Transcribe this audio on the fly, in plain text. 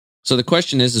So the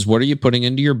question is what are you putting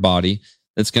into your body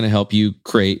that's going to help you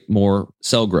create more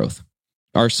cell growth?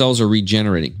 Our cells are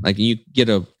regenerating. Like you get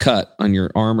a cut on your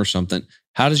arm or something.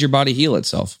 How does your body heal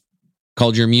itself?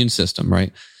 Called your immune system,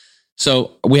 right?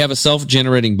 So we have a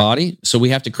self-generating body. So we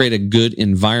have to create a good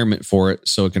environment for it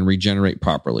so it can regenerate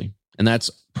properly. And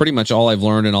that's pretty much all I've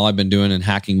learned and all I've been doing in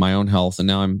hacking my own health. And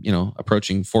now I'm,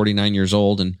 approaching 49 years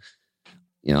old and,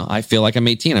 I feel like I'm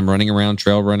 18. I'm running around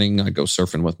trail running. I go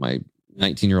surfing with my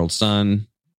 19-year-old son.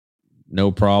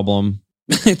 No problem.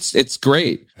 It's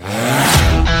great.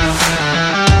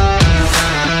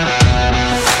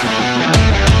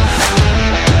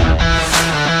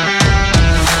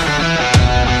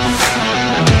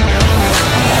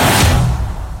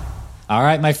 All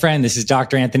right, my friend, this is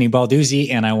Dr. Anthony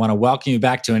Balduzzi, and I want to welcome you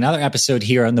back to another episode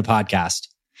here on the podcast.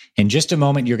 In just a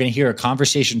moment, you're going to hear a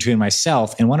conversation between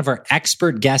myself and one of our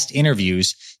expert guest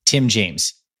interviews, Tim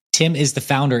James. Tim is the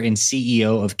founder and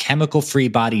CEO of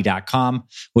ChemicalFreeBody.com,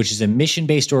 which is a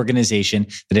mission-based organization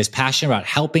that is passionate about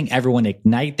helping everyone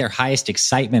ignite their highest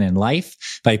excitement in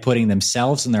life by putting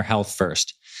themselves and their health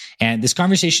first. And this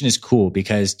conversation is cool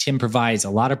because Tim provides a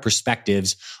lot of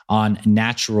perspectives on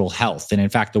natural health. And in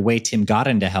fact, the way Tim got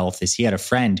into health is he had a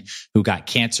friend who got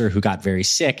cancer, who got very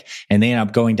sick, and they ended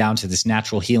up going down to this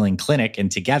natural healing clinic. And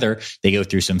together they go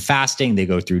through some fasting, they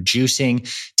go through juicing.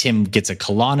 Tim gets a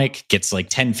colonic, gets like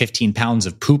 10, 15 pounds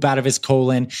of poop out of his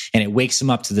colon, and it wakes him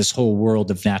up to this whole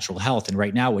world of natural health. And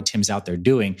right now what Tim's out there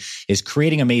doing is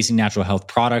creating amazing natural health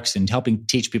products and helping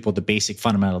teach people the basic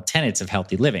fundamental tenets of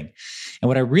healthy living. And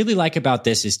what I really like about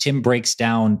this is Tim breaks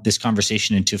down this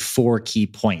conversation into 4 key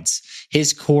points.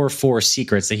 His core 4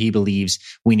 secrets that he believes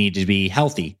we need to be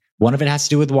healthy. One of it has to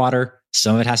do with water.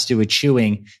 Some of it has to do with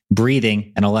chewing,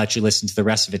 breathing, and I'll let you listen to the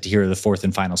rest of it to hear the 4th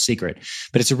and final secret.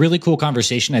 But it's a really cool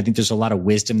conversation. I think there's a lot of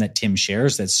wisdom that Tim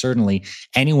shares that certainly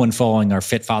anyone following our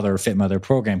Fit Father or Fit Mother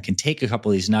program can take a couple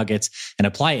of these nuggets and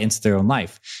apply it into their own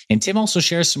life. And Tim also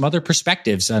shares some other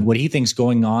perspectives on what he thinks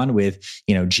going on with,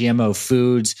 GMO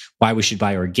foods, why we should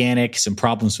buy organic, some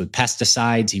problems with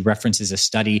pesticides. He references a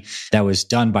study that was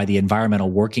done by the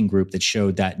Environmental Working Group that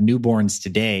showed that newborns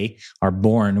today are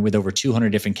born with over 200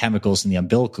 different chemicals in the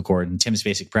umbilical cord. And Tim's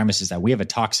basic premise is that we have a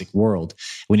toxic world.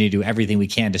 We need to do everything we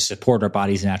can to support our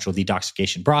body's natural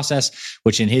detoxification process,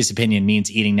 which in his opinion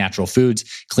means eating natural foods,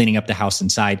 cleaning up the house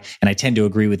inside. And I tend to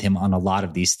agree with him on a lot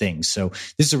of these things. So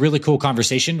this is a really cool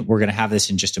conversation. We're going to have this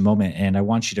in just a moment. And I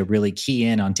want you to really key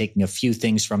in on taking a few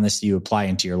things from this that you apply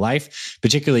into your life,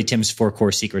 particularly Tim's 4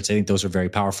 core secrets. I think those are very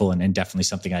powerful and definitely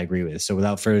something I agree with. So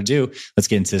without further ado, let's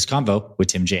get into this convo with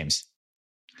Tim James.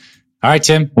 All right,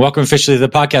 Tim, welcome officially to the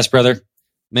podcast, brother.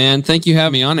 Man, thank you for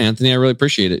having me on, Anthony. I really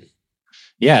appreciate it.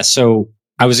 Yeah, so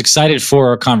I was excited for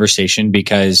our conversation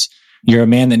because you're a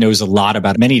man that knows a lot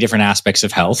about many different aspects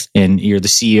of health, and you're the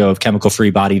CEO of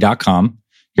ChemicalFreeBody.com.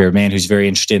 You're a man who's very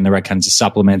interested in the right kinds of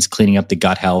supplements, cleaning up the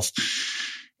gut health.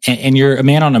 And you're a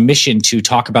man on a mission to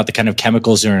talk about the kind of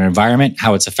chemicals in our environment,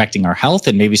 how it's affecting our health,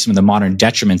 and maybe some of the modern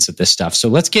detriments of this stuff. So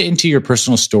let's get into your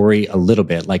personal story a little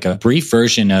bit, like a brief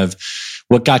version of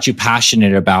what got you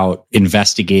passionate about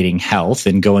investigating health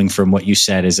and going from what you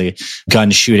said as a gun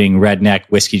shooting, redneck,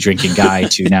 whiskey drinking guy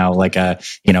to now like a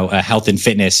health and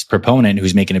fitness proponent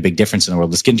who's making a big difference in the world.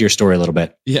 Let's get into your story a little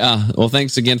bit. Yeah. Well,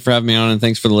 thanks again for having me on, and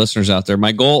thanks for the listeners out there.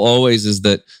 My goal always is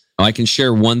that I can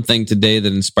share one thing today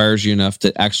that inspires you enough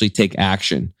to actually take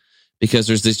action, because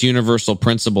there's this universal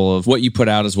principle of what you put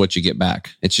out is what you get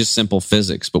back. It's just simple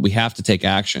physics, but we have to take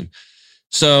action.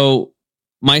 So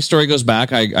my story goes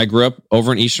back. I grew up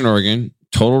over in Eastern Oregon,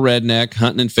 total redneck,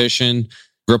 hunting and fishing,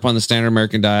 grew up on the standard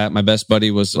American diet. My best buddy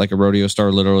was like a rodeo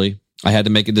star, literally. I had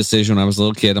to make a decision when I was a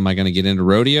little kid. Am I going to get into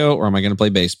rodeo or am I going to play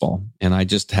baseball? And I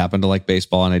just happened to like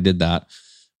baseball, and I did that.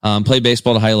 Played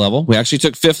baseball at a high level. We actually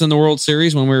took 5th in the World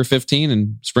Series when we were 15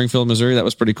 in Springfield, Missouri. That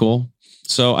was pretty cool.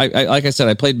 So I like I said,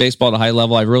 I played baseball at a high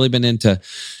level. I've really been into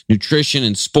nutrition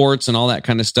and sports and all that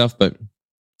kind of stuff, but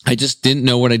I just didn't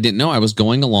know what I didn't know. I was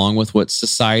going along with what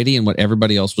society and what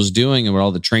everybody else was doing and what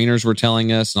all the trainers were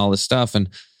telling us and all this stuff. And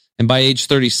by age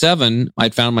 37,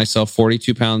 I'd found myself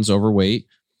 42 pounds overweight.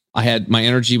 My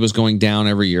energy was going down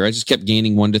every year. I just kept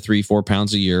gaining 1 to 3, 4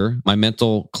 pounds a year. My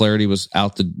mental clarity was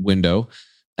out the window.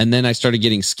 And then I started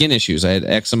getting skin issues. I had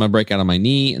eczema break out on my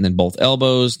knee and then both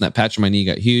elbows, and that patch on my knee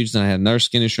got huge. Then I had another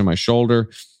skin issue on my shoulder.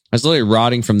 I was literally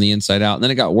rotting from the inside out. And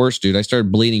then it got worse, dude. I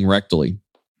started bleeding rectally.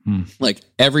 Like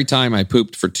every time I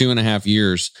pooped for 2.5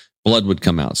 years, blood would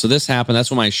come out. So this happened. That's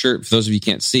when my shirt, for those of you who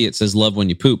can't see, it says "Love When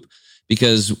You Poop,"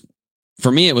 because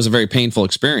for me, it was a very painful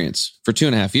experience for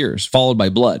 2.5 years, followed by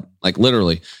blood, like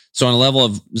literally. So on a level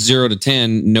of 0 to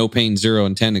 10, no pain, 0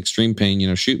 and 10, extreme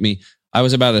pain, shoot me. I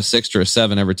was about a 6 or a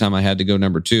 7 every time I had to go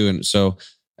number 2. And so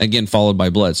again, followed by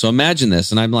blood. So imagine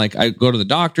this. And I'm like, I go to the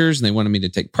doctors and they wanted me to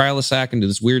take Prilosec and do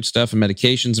this weird stuff and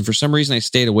medications. And for some reason I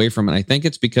stayed away from it. I think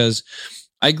it's because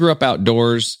I grew up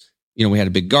outdoors. You know, we had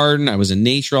a big garden. I was in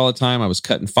nature all the time. I was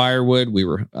cutting firewood. We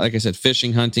were, like I said,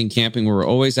 fishing, hunting, camping. We were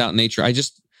always out in nature.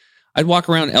 I'd walk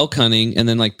around elk hunting and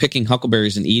then like picking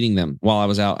huckleberries and eating them while I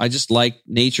was out. I just liked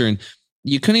nature. And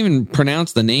you couldn't even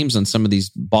pronounce the names on some of these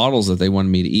bottles that they wanted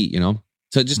me to eat, you know?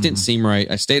 So it just didn't seem right.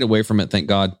 I stayed away from it, thank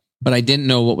God. But I didn't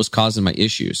know what was causing my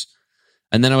issues.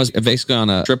 And then I was basically on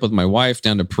a trip with my wife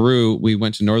down to Peru. We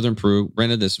went to northern Peru,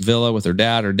 rented this villa with her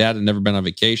dad. Her dad had never been on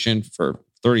vacation for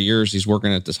 30 years. He's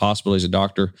working at this hospital. He's a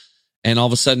doctor. And all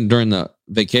of a sudden during the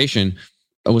vacation,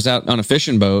 I was out on a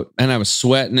fishing boat and I was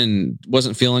sweating and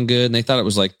wasn't feeling good. And they thought it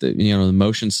was like the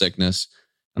motion sickness.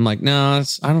 I'm like, no,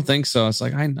 I don't think so. It's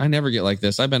like, I never get like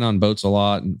this. I've been on boats a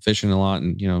lot and fishing a lot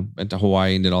and, went to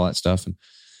Hawaii and did all that stuff. And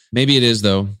maybe it is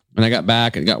though. When I got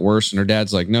back, it got worse. And her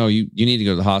dad's like, no, you need to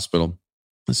go to the hospital.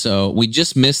 So we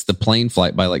just missed the plane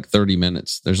flight by like 30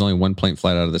 minutes. There's only one plane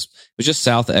flight out of this. It was just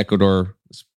south of Ecuador,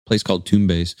 this place called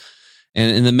Tumbes.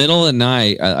 And in the middle of the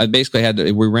night, I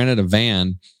basically we rented a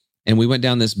van and we went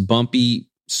down this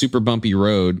super bumpy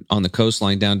road on the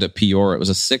coastline down to Piora. It was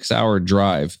a 6-hour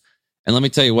drive. And let me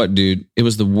tell you what, dude, it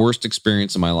was the worst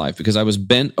experience of my life because I was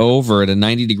bent over at a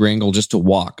 90-degree angle just to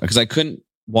walk because I couldn't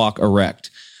walk erect.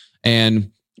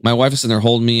 And my wife was sitting there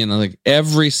holding me, and like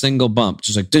every single bump,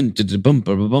 just like dun, dun, dun, bump,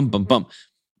 bump, bump, bump, bump,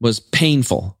 was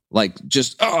painful. Like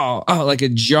just like a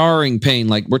jarring pain.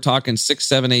 Like we're talking 6,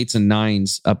 7, 8s, and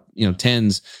 9s up,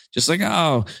 10s. Just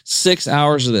like 6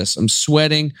 hours of this. I'm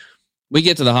sweating. We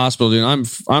get to the hospital, dude.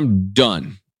 I'm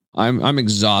done. I'm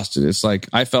exhausted. It's like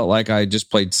I felt like I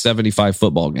just played 75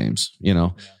 football games,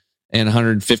 and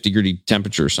 150-degree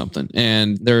temperature or something.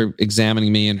 And they're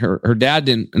examining me, and her dad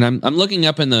didn't. And I'm looking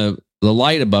up in the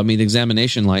light above me, the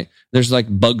examination light. There's like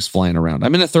bugs flying around.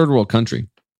 I'm in a third world country,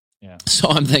 so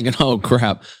I'm thinking, oh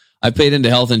crap! I paid into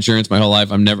health insurance my whole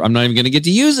life. I'm not even going to get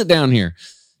to use it down here.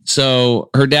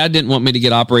 So her dad didn't want me to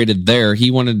get operated there.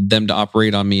 He wanted them to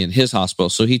operate on me in his hospital.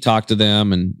 So he talked to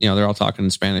them and, they're all talking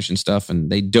in Spanish and stuff.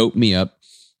 And they doped me up,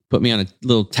 put me on a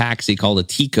little taxi called a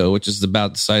Tico, which is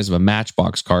about the size of a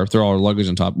Matchbox car. Threw all our luggage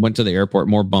on top, went to the airport,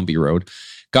 more bumpy road,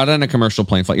 got on a commercial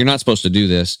plane flight. You're not supposed to do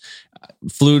this.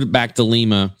 Flew back to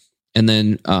Lima and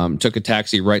then took a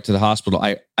taxi right to the hospital.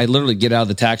 I literally get out of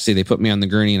the taxi. They put me on the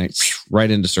gurney and right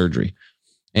into surgery.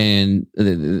 And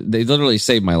they literally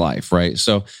saved my life, right?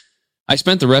 So I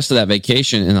spent the rest of that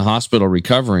vacation in the hospital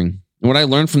recovering. And what I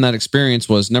learned from that experience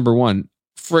was, number one,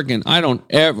 I don't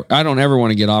ever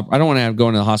want to get up. I don't want to go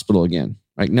into the hospital again.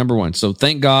 Like number one. So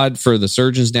thank God for the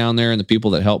surgeons down there and the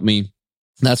people that helped me.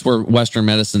 That's where Western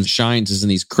medicine shines, is in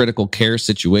these critical care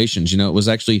situations. It was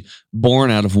actually born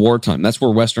out of wartime. That's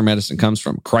where Western medicine comes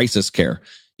from. Crisis care.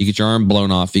 You get your arm blown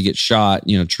off, you get shot,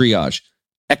 triage.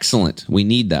 Excellent. We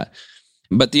need that.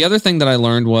 But the other thing that I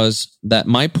learned was that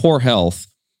my poor health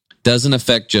doesn't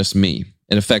affect just me.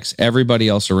 It affects everybody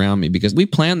else around me, because we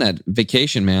planned that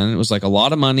vacation, man. It was like a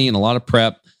lot of money and a lot of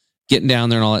prep, getting down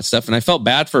there and all that stuff. And I felt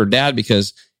bad for her dad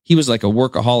because he was like a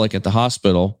workaholic at the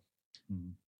hospital.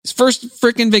 His first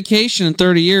freaking vacation in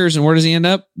 30 years. And where does he end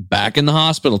up? Back in the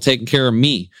hospital, taking care of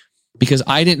me, because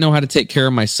I didn't know how to take care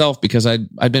of myself, because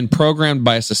I'd been programmed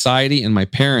by a society and my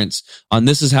parents on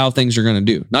this is how things are going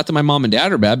to do. Not that my mom and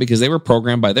dad are bad, because they were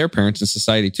programmed by their parents and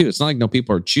society too. It's not like no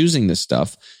people are choosing this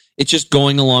stuff. It's just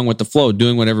going along with the flow,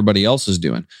 doing what everybody else is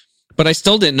doing. But I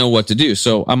still didn't know what to do.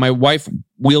 So my wife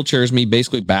wheelchairs me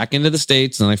basically back into the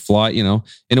States, and I fly, in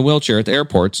a wheelchair at the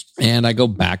airports, and I go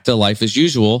back to life as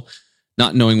usual,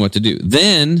 not knowing what to do.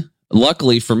 Then,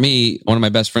 luckily for me, one of my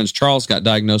best friends, Charles, got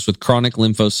diagnosed with chronic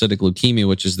lymphocytic leukemia,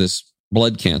 which is this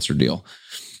blood cancer deal.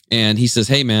 And he says,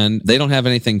 hey, man, they don't have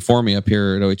anything for me up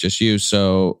here at OHSU.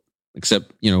 So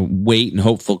except, wait and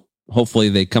hopefully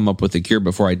they come up with a cure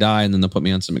before I die. And then they'll put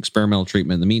me on some experimental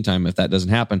treatment in the meantime. If that doesn't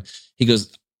happen, he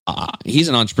goes, he's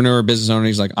an entrepreneur, business owner.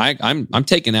 He's like, I'm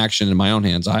taking action in my own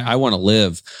hands. I want to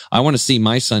live. I want to see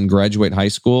my son graduate high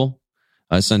school.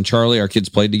 Son Charlie, our kids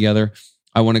played together.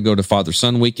 I want to go to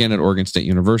Father-Son weekend at Oregon State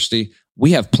University.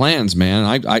 We have plans, man.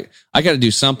 I got to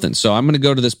do something. So I'm going to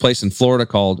go to this place in Florida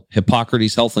called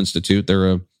Hippocrates Health Institute.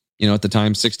 They're at the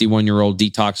time, 61-year-old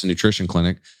detox and nutrition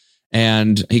clinic.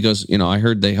 And he goes, I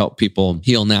heard they help people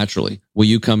heal naturally. Will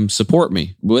you come support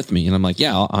me with me? And I'm like,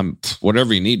 yeah, I'm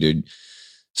whatever you need, dude.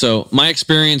 So my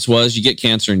experience was, you get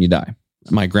cancer and you die.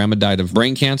 My grandma died of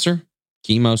brain cancer,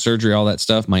 chemo, surgery, all that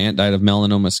stuff. My aunt died of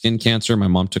melanoma skin cancer. My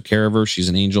mom took care of her. She's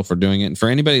an angel for doing it. And for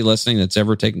anybody listening that's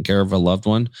ever taken care of a loved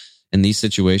one in these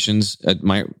situations,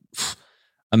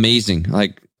 amazing.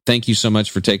 Like, thank you so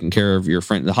much for taking care of your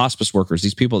friend, the hospice workers,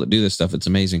 these people that do this stuff. It's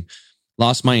amazing.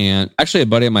 Lost my aunt. Actually, a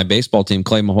buddy on my baseball team,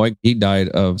 Clay Mahoy, he died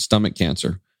of stomach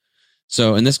cancer.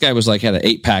 So, and this guy was like, had an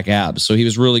 8-pack abs. So he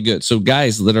was really good. So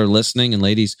guys that are listening and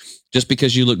ladies, just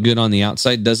because you look good on the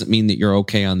outside doesn't mean that you're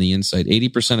okay on the inside.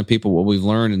 80% of people, what we've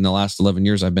learned in the last 11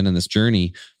 years I've been in this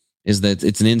journey is that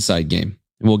it's an inside game.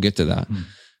 And we'll get to that.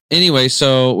 Anyway,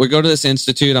 so we go to this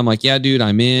institute. I'm like, yeah, dude,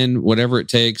 I'm in, whatever it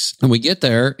takes. And we get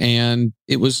there and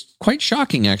it was quite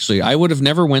shocking, actually. I would have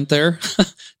never went there.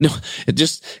 No, it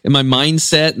just, in my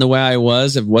mindset and the way I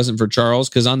was, if it wasn't for Charles,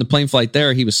 because on the plane flight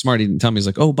there, he was smart. He didn't tell me. He's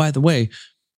like, oh, by the way,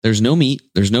 there's no meat,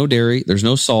 there's no dairy, there's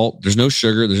no salt, there's no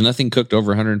sugar, there's nothing cooked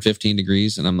over 115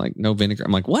 degrees. And I'm like, no vinegar.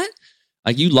 I'm like, what?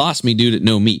 Like, you lost me, dude, at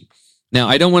no meat. Now,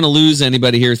 I don't want to lose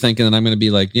anybody here thinking that I'm going to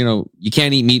be like, you know, you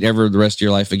can't eat meat ever the rest of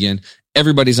your life again.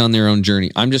 Everybody's on their own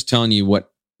journey. I'm just telling you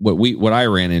what I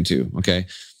ran into. Okay.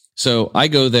 So I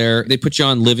go there, they put you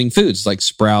on living foods like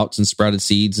sprouts and sprouted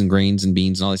seeds and grains and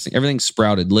beans and all these things. Everything's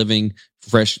sprouted, living,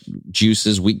 fresh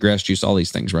juices, wheatgrass juice, all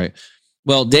these things, right?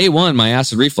 Well, day one, my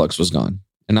acid reflux was gone.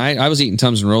 And I was eating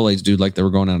Tums and Rolaids, dude, like they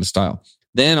were going out of style.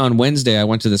 Then on Wednesday, I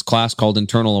went to this class called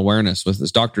Internal Awareness with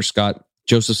this Dr. Scott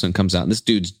Josephson comes out. And this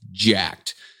dude's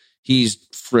jacked. He's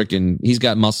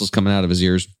got muscles coming out of his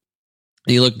ears.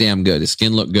 He looked damn good. His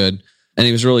skin looked good. And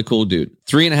he was a really cool dude.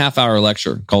 3.5-hour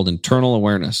lecture called Internal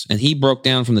Awareness. And he broke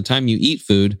down from the time you eat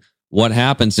food, what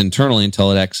happens internally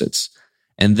until it exits.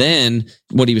 And then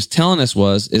what he was telling us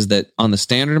is that on the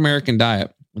standard American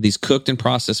diet, these cooked and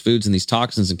processed foods and these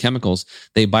toxins and chemicals,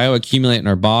 they bioaccumulate in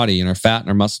our body, in our fat, in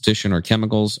our muscle tissue, in our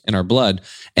chemicals, in our blood.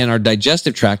 And our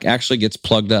digestive tract actually gets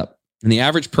plugged up. And the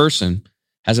average person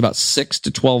has about 6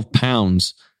 to 12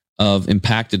 pounds of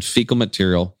impacted fecal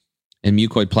material and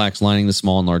mucoid plaques lining the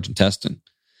small and large intestine.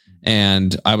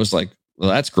 And I was like,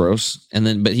 well, that's gross.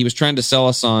 But he was trying to sell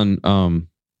us on colon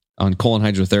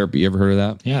hydrotherapy. You ever heard of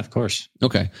that? Yeah, of course.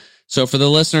 Okay. So for the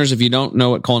listeners, if you don't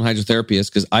know what colon hydrotherapy is,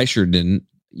 because I sure didn't,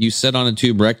 you sit on a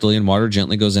tube rectally and water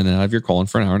gently goes in and out of your colon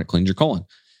for an hour and it cleans your colon.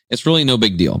 It's really no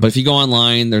big deal. But if you go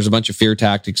online, there's a bunch of fear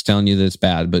tactics telling you that it's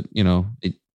bad. But, you know,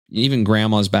 even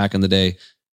grandmas back in the day,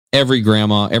 every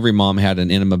mom had an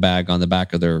enema bag on the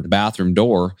back of their bathroom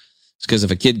door. It's because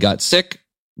if a kid got sick,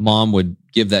 mom would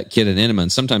give that kid an enema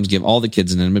and sometimes give all the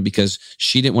kids an enema because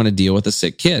she didn't want to deal with a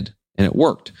sick kid. And it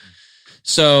worked.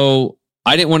 So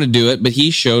I didn't want to do it, but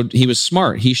he was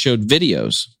smart. He showed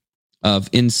videos of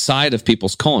inside of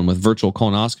people's colon with virtual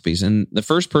colonoscopies. And the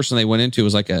first person they went into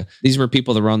was these were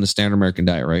people that were on the standard American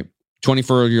diet, right?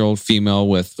 24-year-old female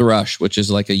with thrush, which is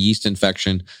like a yeast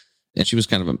infection. And she was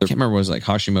kind of, I can't remember, it was like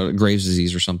Hashimoto, Graves'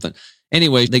 disease or something.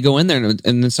 Anyway, they go in there and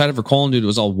inside of her colon, dude, it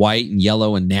was all white and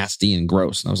yellow and nasty and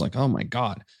gross. And I was like, oh my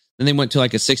God. Then they went to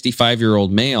like a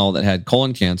 65-year-old male that had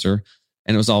colon cancer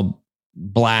and it was all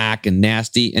black and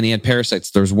nasty and he had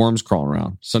parasites. There was worms crawling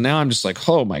around. So now I'm just like,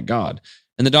 oh my God.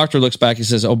 And the doctor looks back, he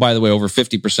says, oh, by the way, over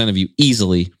 50% of you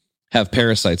easily have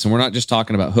parasites. And we're not just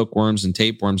talking about hookworms and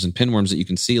tapeworms and pinworms that you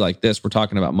can see like this. We're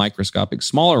talking about microscopic,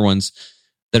 smaller ones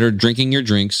that are drinking your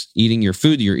drinks, eating your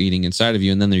food you're eating inside of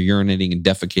you, and then they're urinating and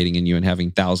defecating in you and having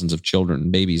thousands of children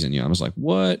and babies in you. I was like,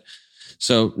 what?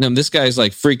 So now this guy's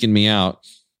like freaking me out.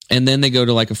 And then they go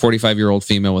to like a 45-year-old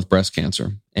female with breast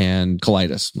cancer and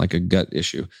colitis, like a gut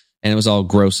issue. And it was all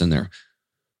gross in there.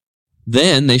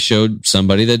 Then they showed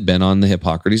somebody that'd been on the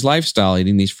Hippocrates lifestyle,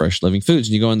 eating these fresh living foods.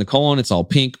 And you go in the colon, it's all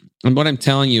pink. And what I'm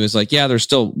telling you is like, yeah, there's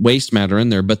still waste matter in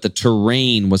there, but the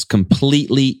terrain was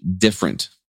completely different.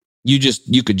 You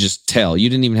could just tell. You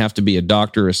didn't even have to be a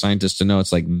doctor or a scientist to know.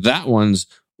 It's like, that one's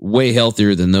way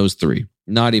healthier than those three.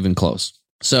 Not even close.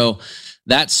 So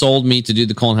that sold me to do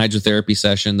the colon hydrotherapy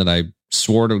session that I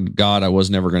swore to God I was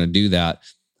never going to do that.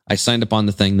 I signed up on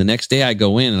the thing. The next day I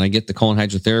go in and I get the colon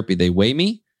hydrotherapy. They weigh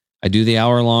me. I do the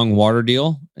hour-long water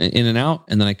deal in and out.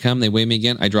 And then I come, they weigh me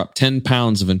again. I drop 10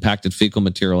 pounds of impacted fecal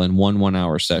material in one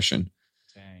 1-hour session.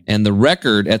 And the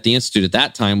record at the Institute at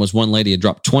that time was one lady had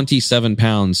dropped 27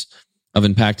 pounds of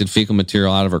impacted fecal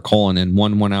material out of her colon in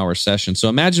one 1-hour session. So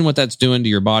imagine what that's doing to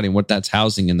your body and what that's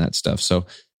housing in that stuff. So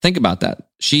think about that.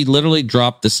 She literally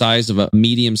dropped the size of a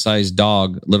medium-sized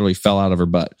dog, literally fell out of her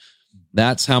butt.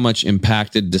 That's how much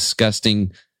impacted,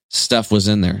 disgusting stuff was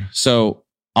in there. So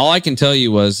all I can tell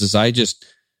you is I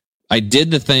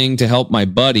did the thing to help my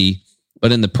buddy,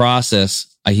 but in the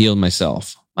process, I healed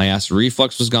myself. My acid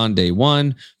reflux was gone day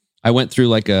one. I went through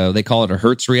they call it a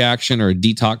Hertz reaction or a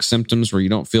detox symptoms where you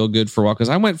don't feel good for a while. Cause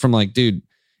I went from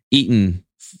eating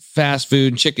fast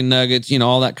food, chicken nuggets,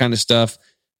 all that kind of stuff,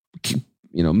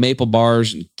 maple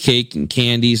bars and cake and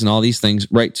candies and all these things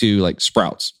right to like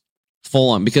sprouts,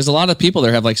 full on, because a lot of people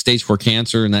there have like stage 4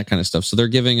 cancer and that kind of stuff. So they're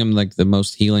giving them like the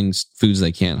most healing foods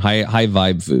they can, high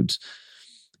vibe foods.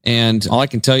 And all I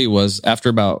can tell you was after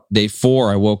about day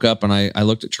 4, I woke up and I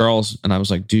looked at Charles and I was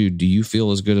like, dude, do you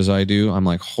feel as good as I do? I'm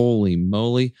like, holy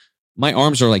moly. My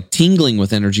arms are like tingling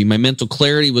with energy. My mental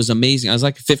clarity was amazing. I was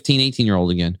like a 15,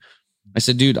 18-year-old again. I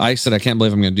said, dude, I can't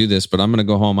believe I'm going to do this, but I'm going to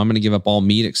go home. I'm going to give up all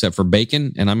meat except for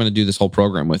bacon. And I'm going to do this whole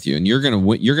program with you. And you're going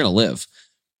to live.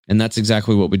 And that's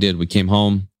exactly what we did. We came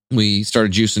home. We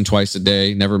started juicing twice a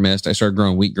day, never missed. I started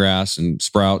growing wheatgrass and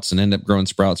sprouts and ended up growing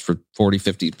sprouts for 40,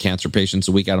 50 cancer patients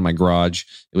a week out of my garage.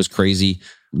 It was crazy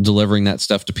delivering that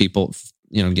stuff to people,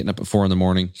 getting up at 4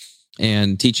 a.m.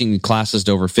 and teaching classes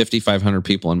to over 5,500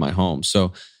 people in my home.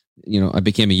 So, I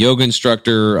became a yoga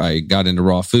instructor. I got into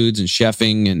raw foods and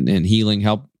chefing and healing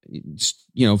help,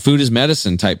 food is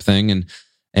medicine type thing.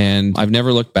 And I've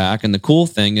never looked back. And the cool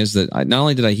thing is that not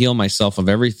only did I heal myself of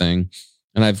everything,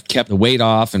 and I've kept the weight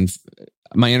off and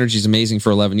my energy is amazing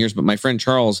for 11 years, but my friend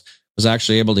Charles was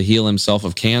actually able to heal himself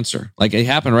of cancer. Like it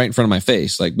happened right in front of my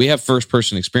face. Like we have first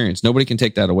person experience. Nobody can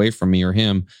take that away from me or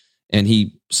him. And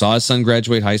he saw his son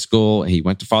graduate high school. He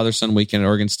went to father-son weekend at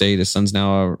Oregon State. His son's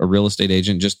now a real estate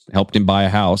agent, just helped him buy a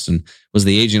house and was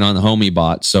the agent on the home he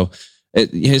bought. So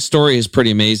his story is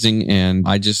pretty amazing. And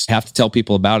I just have to tell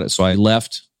people about it. So I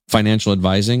left financial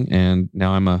advising and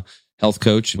now I'm a health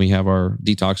coach. We have our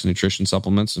detox and nutrition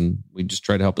supplements and we just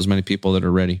try to help as many people that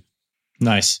are ready.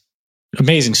 Nice.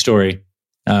 Amazing story.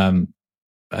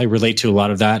 I relate to a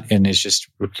lot of that, and it's just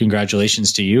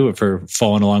congratulations to you for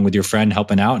following along with your friend,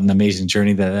 helping out, and the amazing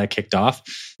journey that kicked off.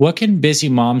 What can busy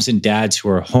moms and dads who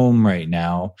are home right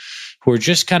now, who are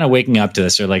just kind of waking up to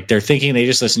this, or like they're thinking, they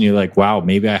just listen to you like, wow,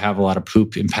 maybe I have a lot of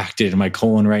poop impacted in my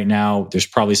colon right now. There's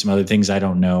probably some other things I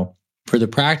don't know. For the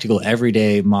practical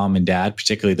everyday mom and dad,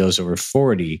 particularly those over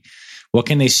 40, what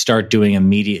can they start doing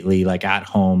immediately, like at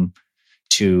home,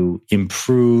 to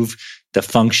improve the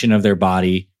function of their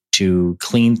body, to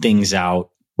clean things out?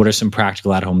 What are some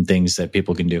practical at-home things that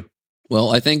people can do?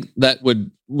 Well, I think that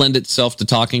would lend itself to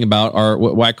talking about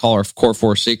what I call our core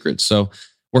 4 secrets. So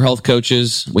we're health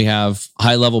coaches. We have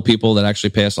high-level people that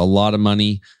actually pay us a lot of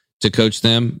money to coach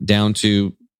them, down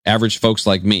to average folks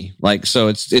like me. So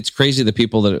it's crazy the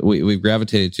people that we've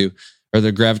gravitated to, or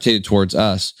they're gravitated towards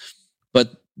us.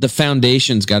 But the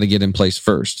foundation's got to get in place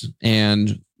first.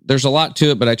 And there's a lot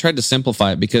to it, but I tried to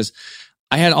simplify it because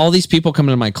I had all these people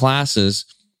coming to my classes.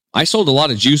 I sold a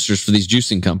lot of juicers for these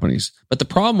juicing companies. But the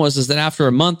problem was that after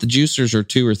a month, the juicers or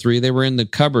 2 or 3, they were in the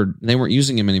cupboard and they weren't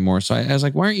using them anymore. So I was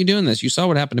like, why aren't you doing this? You saw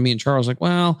what happened to me and Charles. Like,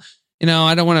 well,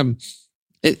 I don't want to,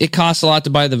 it costs a lot to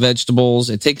buy the vegetables.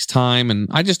 It takes time. And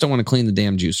I just don't want to clean the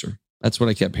damn juicer. That's what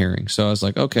I kept hearing. So I was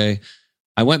like, okay.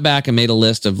 I went back and made a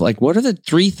list of like, what are the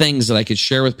 3 things that I could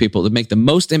share with people that make the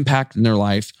most impact in their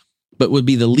life, but would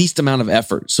be the least amount of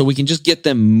effort, so we can just get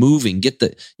them moving, get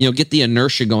the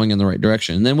inertia going in the right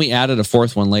direction. And then we added a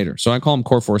 4th one later. So I call them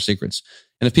core 4 secrets.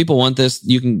 And if people want this,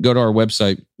 you can go to our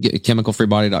website,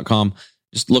 chemicalfreebody.com,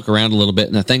 just look around a little bit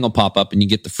and the thing will pop up and you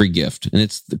get the free gift. And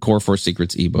it's the core 4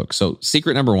 secrets ebook. So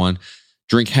secret number 1,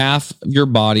 drink half of your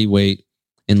body weight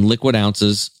in liquid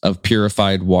ounces of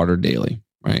purified water daily,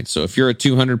 right? So if you're a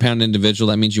 200-pound individual,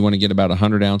 that means you want to get about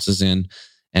 100 ounces in.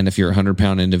 And if you're a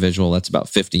 100-pound individual, that's about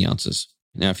 50 ounces.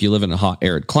 Now, if you live in a hot,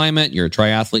 arid climate, you're a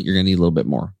triathlete, you're going to need a little bit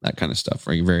more, that kind of stuff,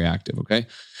 right? You're very active, okay?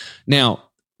 Now,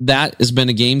 that has been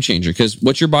a game changer because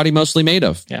what's your body mostly made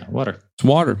of? Yeah, water. It's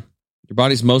water. Your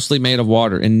body's mostly made of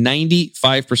water. And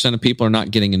 95% of people are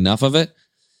not getting enough of it.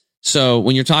 So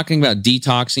when you're talking about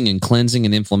detoxing and cleansing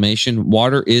and inflammation,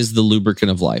 water is the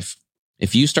lubricant of life.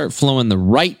 If you start flowing the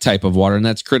right type of water, and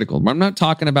that's critical. I'm not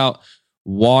talking about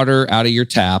water out of your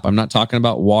tap. I'm not talking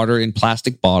about water in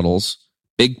plastic bottles,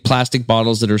 big plastic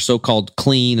bottles that are so-called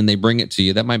clean and they bring it to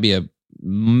you. That might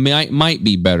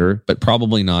be better, but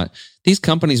probably not. These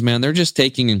companies, man, they're just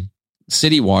taking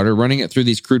city water, running it through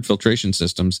these crude filtration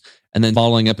systems, and then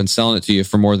following up and selling it to you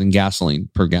for more than gasoline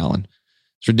per gallon.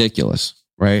 It's ridiculous,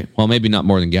 right? Well, maybe not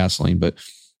more than gasoline, but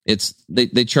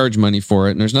they charge money for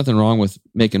it. And there's nothing wrong with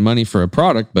making money for a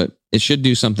product, but it should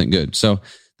do something good. So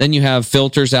then you have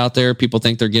filters out there. People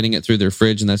think they're getting it through their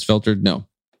fridge and that's filtered. No,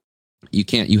 you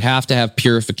can't. You have to have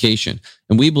purification.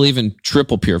 And we believe in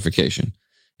triple purification.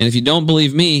 And if you don't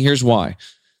believe me, here's why.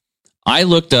 I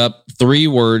looked up 3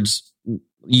 words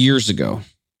years ago,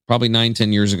 probably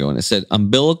 9-10 years ago, and it said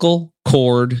umbilical,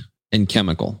 cord, and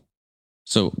chemical.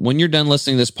 So when you're done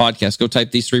listening to this podcast, go type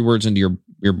these 3 words into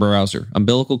your browser,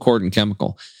 umbilical, cord, and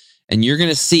chemical. And you're going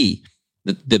to see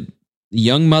that the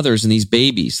young mothers and these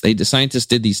babies, the scientists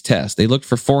did these tests. They looked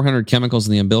for 400 chemicals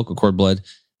in the umbilical cord blood.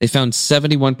 They found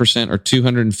 71% or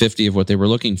 250 of what they were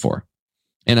looking for.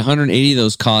 And 180 of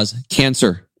those cause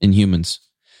cancer in humans.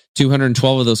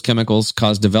 212 of those chemicals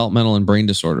cause developmental and brain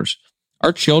disorders.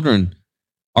 Our children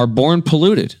are born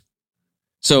polluted.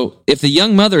 So if the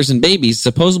young mothers and babies,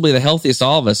 supposedly the healthiest of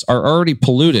all of us, are already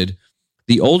polluted,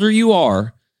 the older you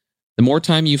are, the more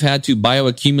time you've had to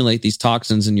bioaccumulate these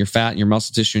toxins in your fat and your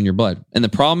muscle tissue and your blood. And the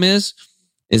problem is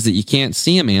that you can't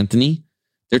see them, Anthony.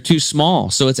 They're too small.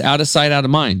 So it's out of sight, out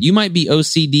of mind. You might be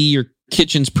OCD, your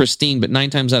kitchen's pristine, but 9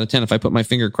 times out of 10, if I put my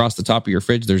finger across the top of your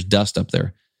fridge, there's dust up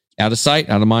there. Out of sight,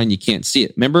 out of mind, you can't see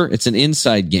it. Remember, it's an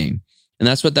inside game. And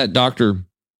that's what that Dr.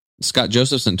 Scott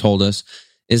Josephson told us,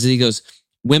 is that he goes,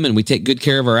 women, we take good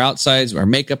care of our outsides, our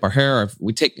makeup, our hair,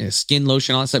 we take skin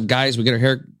lotion, all that stuff. Guys, we get our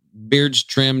hair, beards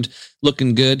trimmed,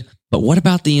 looking good. But what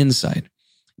about the inside?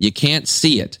 You can't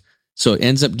see it. So it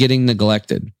ends up getting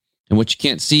neglected. And what you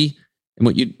can't see and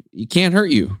what you can't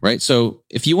hurt you, right? So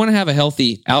if you want to have a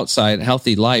healthy outside,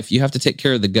 healthy life, you have to take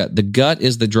care of the gut. The gut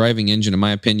is the driving engine, in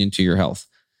my opinion, to your health.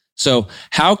 So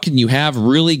how can you have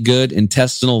really good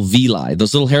intestinal villi,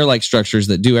 those little hair-like structures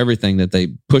that do everything, that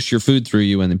they push your food through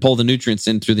you and then pull the nutrients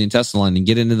in through the intestinal line and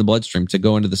get into the bloodstream to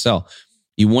go into the cell?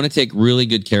 You want to take really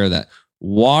good care of that.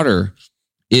 Water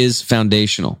is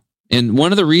foundational. And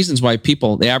one of the reasons why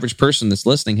people, the average person that's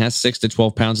listening, has 6 to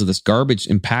 12 pounds of this garbage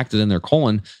impacted in their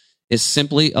colon is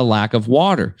simply a lack of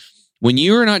water. When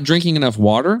you're not drinking enough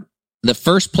water, the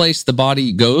first place the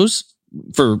body goes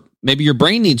for, maybe your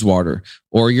brain needs water,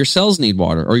 or your cells need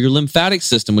water, or your lymphatic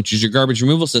system, which is your garbage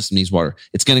removal system, needs water.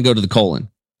 It's going to go to the colon.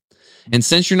 And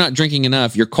since you're not drinking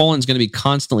enough, your colon's going to be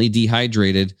constantly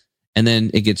dehydrated, and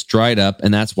then it gets dried up.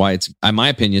 And that's why it's, in my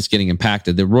opinion, it's getting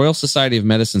impacted. The Royal Society of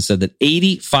Medicine said that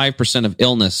 85% of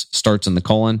illness starts in the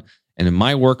colon. And in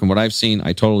my work and what I've seen,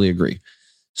 I totally agree.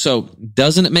 So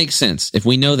doesn't it make sense if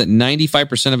we know that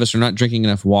 95% of us are not drinking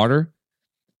enough water,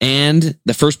 and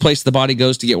the first place the body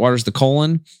goes to get water is the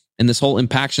colon, and this whole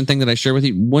impaction thing that I share with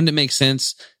you, wouldn't it make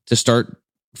sense to start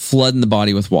flooding the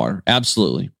body with water?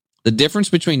 Absolutely. The difference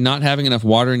between not having enough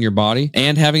water in your body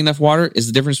and having enough water is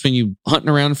the difference between you hunting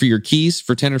around for your keys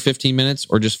for 10 or 15 minutes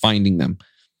or just finding them.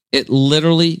 It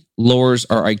literally lowers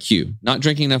our IQ. Not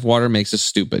drinking enough water makes us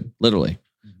stupid. Literally.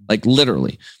 Like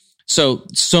literally. So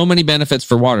many benefits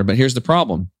for water, but here's the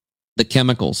problem. The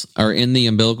chemicals are in the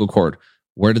umbilical cord.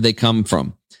 Where did they come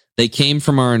from? They came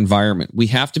from our environment. We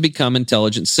have to become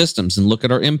intelligent systems and look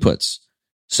at our inputs.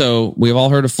 So we've all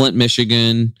heard of Flint,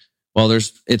 Michigan. Well,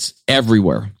 it's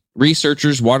everywhere.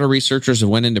 Water researchers have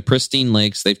went into pristine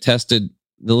lakes. They've tested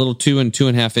the little 2 and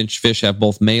 2.5 inch fish have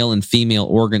both male and female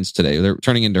organs today. They're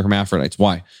turning into hermaphrodites.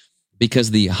 Why?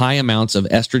 Because the high amounts of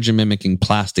estrogen mimicking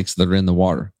plastics that are in the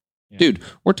water. Yeah. Dude,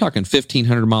 we're talking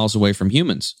 1,500 miles away from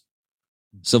humans,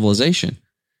 civilization.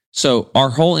 So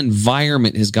our whole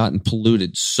environment has gotten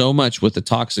polluted so much with the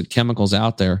toxic chemicals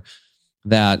out there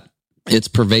that it's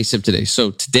pervasive today.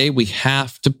 So today we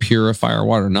have to purify our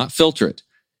water, not filter it.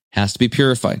 It has to be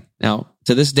purified. Now,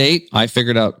 to this date, I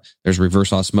figured out there's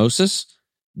reverse osmosis,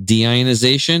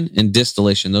 deionization, and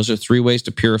distillation. Those are 3 ways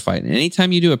to purify it. And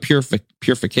anytime you do a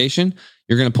purification,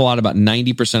 you're going to pull out about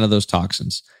 90% of those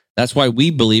toxins. That's why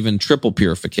we believe in triple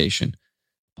purification.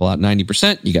 Pull out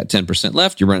 90%, you got 10%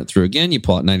 left, you run it through again, you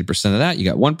pull out 90% of that, you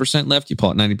got 1% left, you pull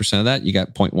out 90% of that, you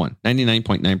got 0.1,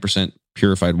 99.9%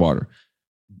 purified water.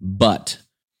 But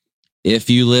if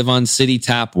you live on city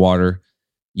tap water,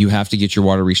 you have to get your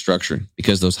water restructured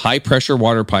because those high pressure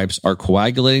water pipes are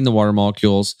coagulating the water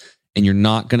molecules and you're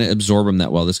not going to absorb them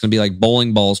that well. It's going to be like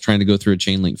bowling balls trying to go through a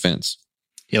chain link fence.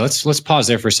 Yeah, let's pause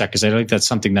there for a sec because I think that's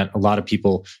something that a lot of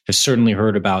people have certainly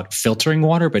heard about filtering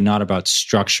water, but not about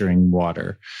structuring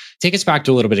water. Take us back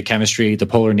to a little bit of chemistry, the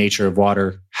polar nature of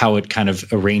water, how it kind of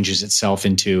arranges itself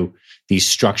into these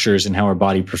structures and how our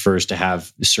body prefers to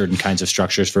have certain kinds of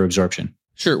structures for absorption.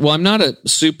 Sure. Well, I'm not a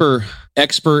super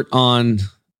expert on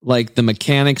like the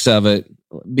mechanics of it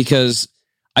because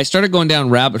I started going down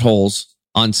rabbit holes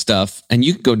on stuff, and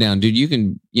you can go down, dude, you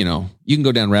can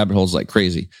go down rabbit holes like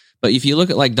crazy. But if you look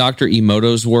at like Dr.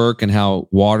 Emoto's work and how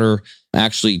water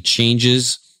actually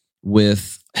changes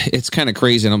with, it's kind of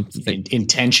crazy. And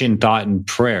intention, thought, and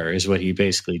prayer is what he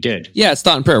basically did. Yeah, it's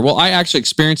thought and prayer. Well, I actually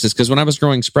experienced this because when I was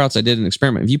growing sprouts, I did an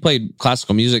experiment. If you played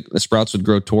classical music, the sprouts would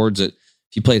grow towards it.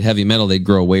 If you played heavy metal, they'd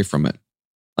grow away from it.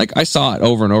 Like I saw it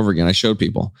over and over again. I showed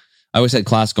people. I always had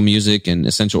classical music and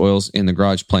essential oils in the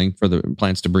garage playing for the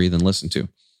plants to breathe and listen to.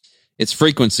 It's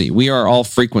frequency. We are all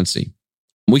frequency.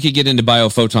 We could get into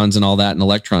biophotons and all that and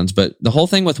electrons, but the whole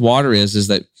thing with water is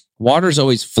that water is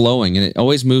always flowing and it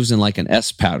always moves in like an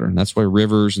S pattern. That's why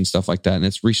rivers and stuff like that. And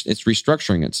it's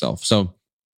restructuring itself. So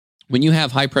when you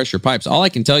have high pressure pipes, all I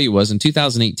can tell you was in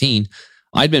 2018,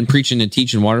 I'd been preaching and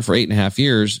teaching water for 8.5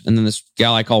 years. And then this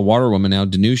gal I call Water Woman now,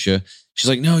 Danusha, she's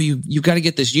like, no, you got to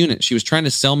get this unit. She was trying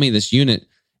to sell me this unit.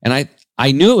 And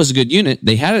I knew it was a good unit.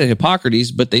 They had it at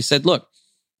Hippocrates, but they said, look,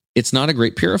 it's not a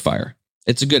great purifier.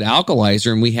 It's a good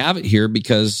alkalizer. And we have it here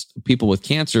because people with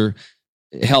cancer,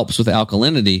 it helps with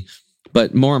alkalinity.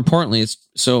 But more importantly,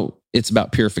 it's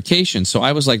about purification. So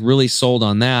I was like really sold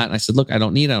on that. And I said, look, I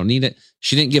don't need it.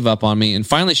 She didn't give up on me. And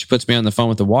finally, she puts me on the phone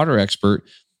with the water expert.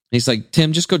 And he's like,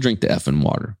 Tim, just go drink the effing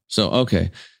water. So,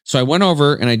 okay. So I went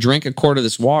over and I drank a quart of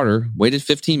this water, waited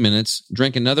 15 minutes,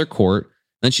 drank another quart.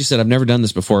 Then she said, I've never done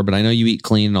this before, but I know you eat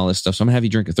clean and all this stuff. So I'm going to have you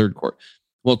drink a third quart.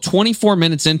 Well, 24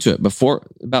 minutes into it,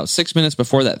 about 6 minutes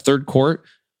before that third quart,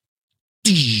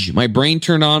 my brain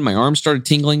turned on, my arms started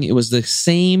tingling. It was the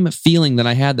same feeling that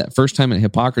I had that first time at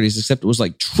Hippocrates, except it was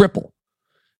like triple.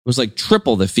 It was like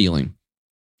triple the feeling.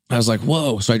 I was like,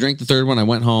 whoa. So I drank the third one. I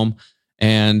went home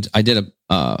and I did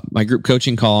my group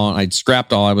coaching call. And I'd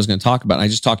scrapped all I was going to talk about. And I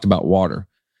just talked about water.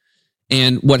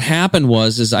 And what happened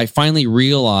was I finally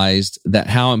realized that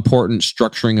how important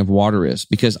structuring of water is,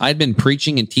 because I'd been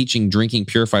preaching and teaching drinking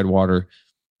purified water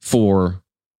for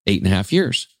 8.5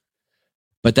 years.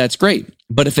 But that's great.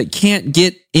 But if it can't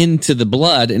get into the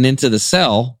blood and into the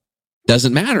cell,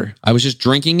 doesn't matter. I was just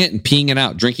drinking it and peeing it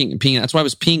out, drinking and peeing. That's why I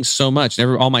was peeing so much.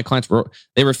 All my clients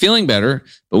they were feeling better,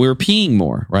 but we were peeing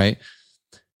more, right?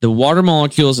 The water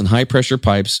molecules in high pressure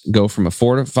pipes go from a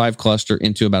 4 to 5 cluster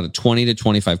into about a 20 to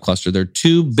 25 cluster. They're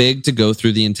too big to go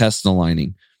through the intestinal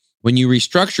lining. When you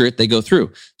restructure it, they go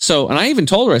through. So, and I even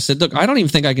told her, I said, look, I don't even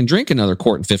think I can drink another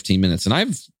quart in 15 minutes. And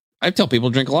I tell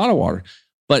people to drink a lot of water,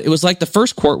 but it was like the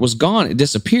first quart was gone. It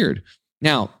disappeared.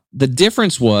 Now, the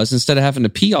difference was instead of having to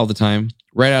pee all the time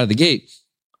right out of the gate,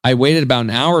 I waited about an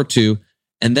hour or two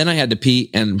and then I had to pee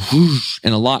and whoosh,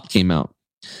 and a lot came out.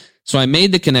 So I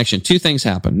made the connection. 2 things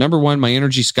happened. Number one, my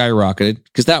energy skyrocketed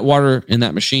because that water in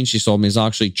that machine she sold me is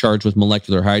actually charged with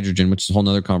molecular hydrogen, which is a whole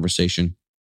nother conversation,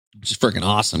 which is freaking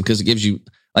awesome because it gives you,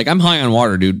 like, I'm high on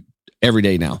water, dude, every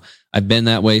day now. I've been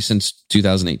that way since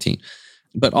 2018.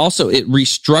 But also it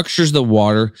restructures the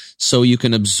water so you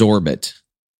can absorb it.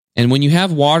 And when you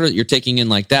have water that you're taking in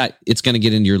like that, it's going to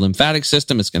get into your lymphatic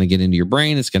system. It's going to get into your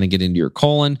brain. It's going to get into your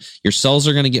colon. Your cells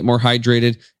are going to get more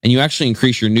hydrated. And you actually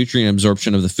increase your nutrient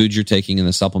absorption of the foods you're taking and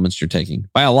the supplements you're taking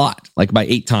by a lot, like by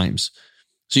 8 times.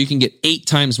 So you can get 8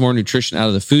 times more nutrition out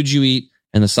of the foods you eat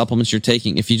and the supplements you're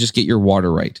taking if you just get your water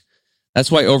right.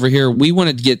 That's why over here, we want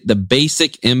to get the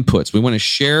basic inputs. We want to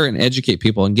share and educate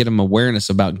people and get them awareness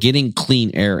about getting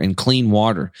clean air and clean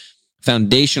water,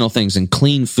 foundational things and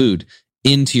clean food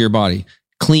into your body.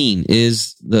 Clean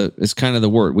is kind of the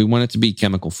word. We want it to be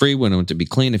chemical free. We want it to be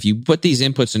clean. If you put these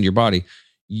inputs into your body,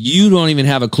 you don't even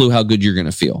have a clue how good you're going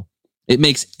to feel. It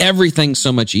makes everything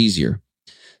so much easier.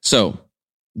 So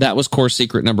that was core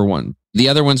secret number 1. The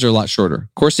other ones are a lot shorter.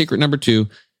 Core secret number 2,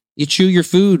 you chew your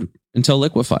food until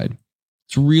liquefied.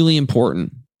 It's really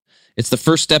important. It's the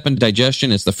first step in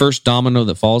digestion. It's the first domino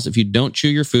that falls. If you don't chew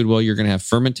your food well, you're going to have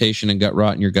fermentation and gut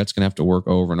rot, and your gut's going to have to work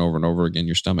over and over and over again,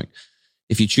 your stomach.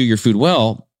 If you chew your food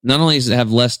well, not only does it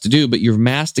have less to do, but you've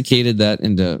masticated that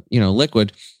into,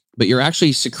 liquid, but you're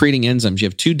actually secreting enzymes. You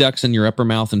have 2 ducts in your upper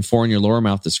mouth and 4 in your lower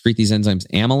mouth that secrete these enzymes,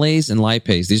 amylase and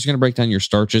lipase. These are going to break down your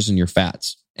starches and your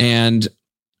fats. And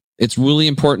it's really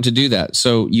important to do that.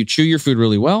 So you chew your food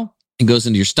really well, it goes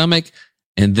into your stomach,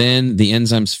 and then the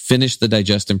enzymes finish the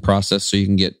digestive process so you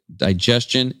can get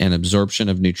digestion and absorption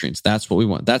of nutrients. That's what we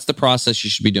want. That's the process you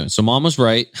should be doing. So mom was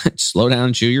right. Slow down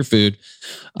and chew your food.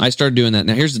 I started doing that.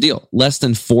 Now here's the deal. Less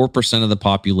than 4% of the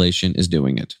population is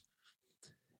doing it.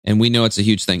 And we know it's a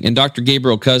huge thing. And Dr.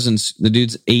 Gabriel Cousens, the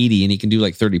dude's 80 and he can do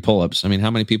like 30 pull-ups. I mean,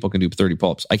 how many people can do 30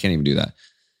 pull-ups? I can't even do that.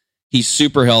 He's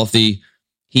super healthy.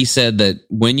 He said that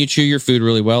when you chew your food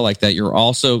really well like that, you're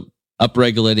also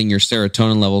upregulating your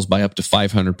serotonin levels by up to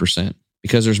 500%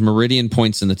 because there's meridian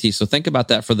points in the teeth. So think about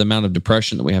that for the amount of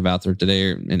depression that we have out there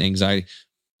today and anxiety.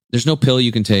 There's no pill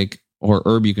you can take or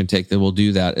herb you can take that will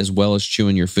do that as well as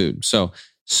chewing your food.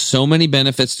 So many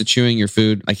benefits to chewing your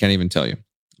food. I can't even tell you.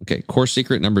 Okay. Core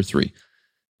secret number 3.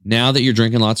 Now that you're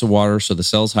drinking lots of water, so the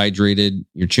cell's hydrated,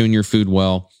 you're chewing your food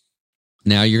well.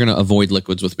 Now you're going to avoid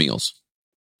liquids with meals.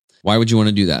 Why would you want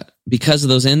to do that? Because of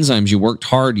those enzymes. You worked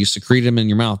hard. You secrete them in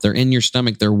your mouth. They're in your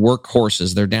stomach. They're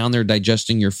workhorses. They're down there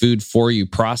digesting your food for you,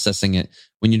 processing it.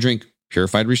 When you drink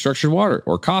purified restructured water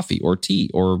or coffee or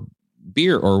tea or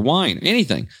beer or wine,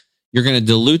 anything, you're going to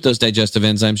dilute those digestive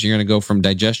enzymes. You're going to go from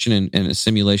digestion and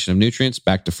assimilation of nutrients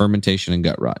back to fermentation and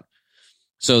gut rot.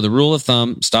 So the rule of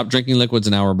thumb, stop drinking liquids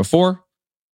an hour before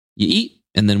you eat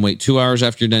and then wait 2 hours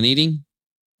after you're done eating,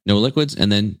 no liquids,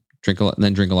 and then drink a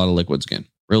lot of liquids again.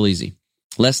 Real easy.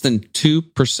 Less than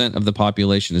 2% of the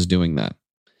population is doing that.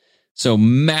 So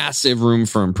massive room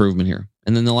for improvement here.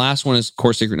 And then the last one is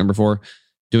core secret number 4,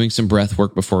 doing some breath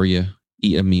work before you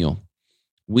eat a meal.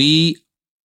 We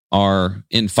are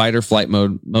in fight or flight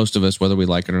mode, most of us, whether we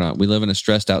like it or not. We live in a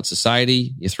stressed out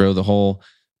society. You throw the whole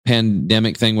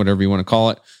pandemic thing, whatever you want to call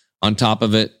it, on top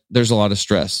of it, there's a lot of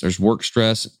stress. There's work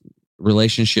stress,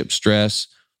 relationship stress,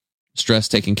 stress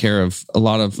taking care of a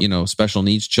lot of, special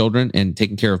needs children and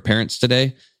taking care of parents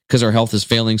today, because our health is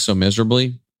failing so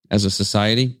miserably as a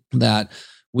society that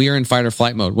we are in fight or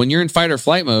flight mode. When you're in fight or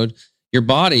flight mode, your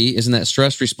body is in that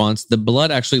stress response. The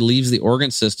blood actually leaves the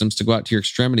organ systems to go out to your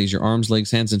extremities, your arms,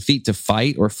 legs, hands, and feet, to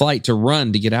fight or flight, to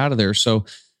run, to get out of there. So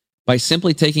by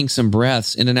simply taking some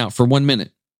breaths in and out for 1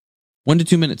 minute, 1 to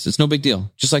 2 minutes, it's no big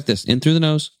deal. Just like this, in through the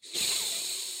nose,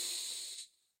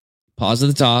 pause at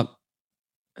the top,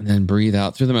 and then breathe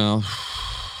out through the mouth.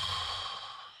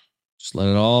 Just let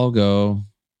it all go.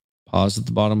 Pause at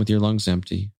the bottom with your lungs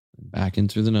empty. Back in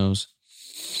through the nose.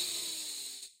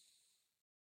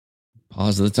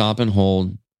 Pause at the top and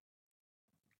hold.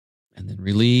 And then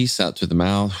release out through the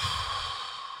mouth.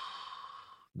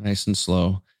 Nice and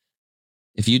slow.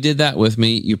 If you did that with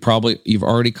me, you've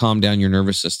already calmed down your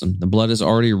nervous system. The blood is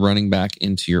already running back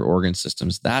into your organ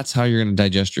systems. That's how you're going to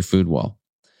digest your food well.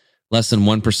 Less than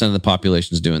 1% of the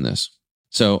population is doing this.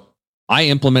 So I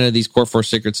implemented these core 4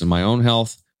 secrets in my own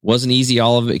health. Wasn't easy,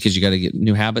 all of it, because you got to get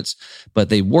new habits, but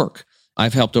they work.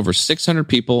 I've helped over 600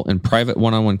 people in private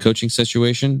one-on-one coaching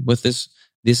situation with this.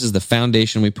 This is the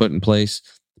foundation we put in place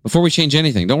before we change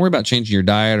anything. Don't worry about changing your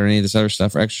diet or any of this other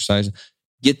stuff or exercise.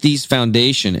 Get these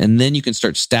foundation, and then you can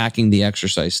start stacking the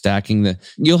exercise,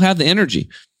 you'll have the energy.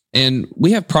 And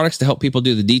we have products to help people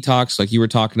do the detox, like you were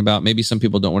talking about. Maybe some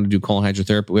people don't want to do colon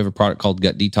hydrotherapy. We have a product called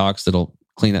Gut Detox that'll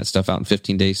clean that stuff out in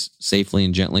 15 days safely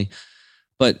and gently.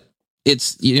 But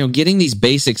it's, getting these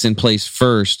basics in place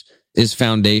first is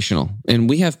foundational. And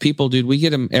we have people, dude, we get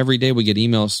them every day. We get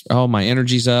emails. Oh, my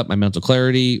energy's up, my mental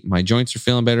clarity, my joints are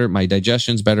feeling better, my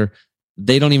digestion's better.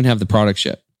 They don't even have the products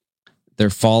yet. They're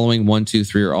following 1, 2,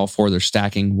 3, or all 4. They're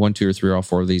stacking 1, 2, or 3, or all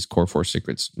 4 of these core 4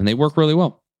 secrets, and they work really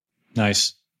well.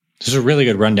 Nice. This is a really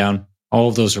good rundown. All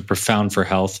of those are profound for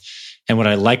health. And what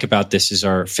I like about this is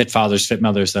our fit fathers, fit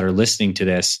mothers that are listening to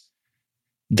this,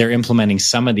 they're implementing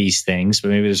some of these things, but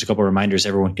maybe there's a couple of reminders.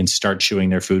 Everyone can start chewing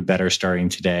their food better starting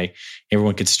today.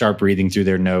 Everyone can start breathing through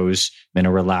their nose in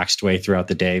a relaxed way throughout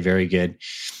the day. Very good.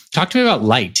 Talk to me about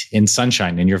light and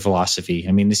sunshine in your philosophy.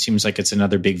 I mean, this seems like it's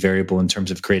another big variable in terms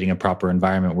of creating a proper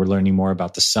environment. We're learning more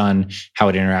about the sun, how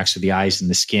it interacts with the eyes and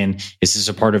the skin. Is this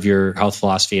a part of your health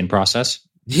philosophy and process?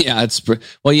 Yeah,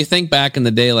 well, you think back in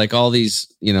the day, like all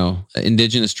these,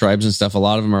 indigenous tribes and stuff, a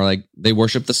lot of them are like, they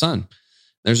worship the sun.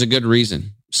 There's a good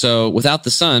reason. So without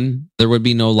the sun, there would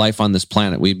be no life on this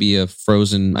planet. We'd be a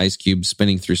frozen ice cube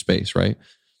spinning through space, right?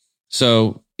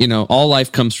 So, all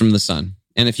life comes from the sun.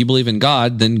 And if you believe in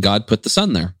God, then God put the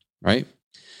sun there, right?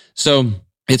 So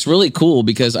it's really cool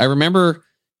because I remember,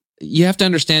 you have to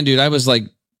understand, dude, I was like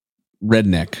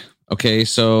redneck. Okay.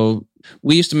 So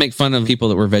we used to make fun of people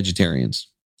that were vegetarians.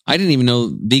 I didn't even know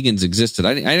vegans existed.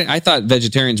 I thought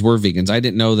vegetarians were vegans. I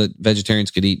didn't know that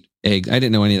vegetarians could eat eggs. I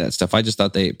didn't know any of that stuff. I just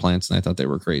thought they ate plants and I thought they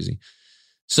were crazy.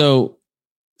 So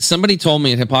somebody told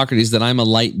me at Hippocrates that I'm a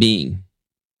light being.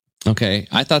 Okay.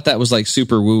 I thought that was like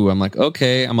super woo. I'm like,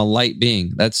 okay, I'm a light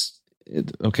being. That's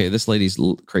okay. This lady's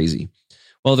crazy.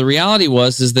 Well, the reality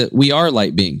is that we are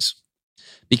light beings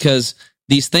because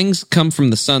these things come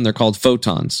from the sun. They're called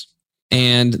photons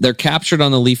and they're captured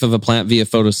on the leaf of a plant via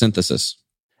photosynthesis.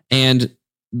 And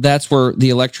that's where the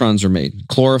electrons are made.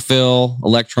 Chlorophyll,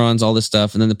 electrons, all this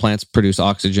stuff. And then the plants produce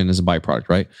oxygen as a byproduct,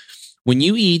 right? When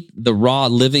you eat the raw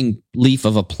living leaf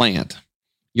of a plant,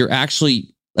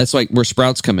 that's like where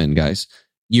sprouts come in, guys.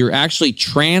 You're actually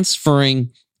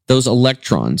transferring those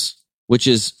electrons, which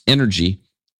is energy,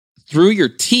 through your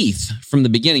teeth from the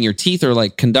beginning. Your teeth are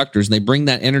like conductors and they bring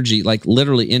that energy like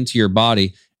literally into your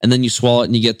body. And then you swallow it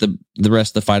and you get the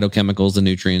rest of the phytochemicals, the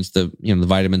nutrients, the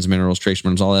vitamins, minerals, trace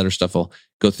minerals, all that other stuff will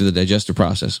go through the digestive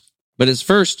process. But it's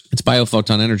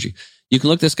biophoton energy. You can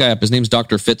look this guy up. His name's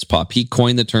Dr. Fitzpop. He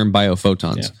coined the term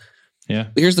biophotons. Yeah.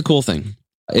 Here's the cool thing.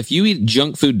 If you eat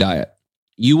junk food diet,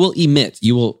 you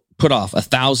will put off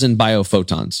 1,000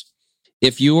 biophotons.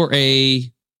 If you're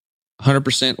a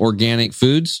 100% organic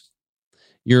foods,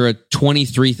 you're at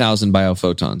 23,000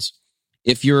 biophotons.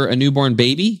 If you're a newborn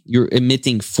baby, you're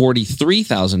emitting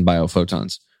 43,000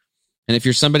 biophotons. And if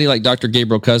you're somebody like Dr.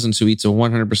 Gabriel Cousens, who eats a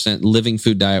 100% living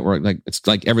food diet where it's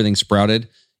like everything sprouted,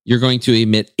 you're going to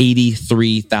emit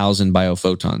 83,000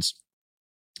 biophotons.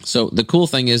 So the cool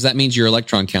thing is that means your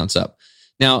electron count's up.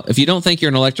 Now, if you don't think you're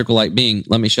an electrical light being,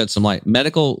 let me shed some light.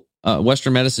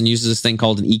 Western medicine uses this thing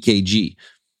called an EKG.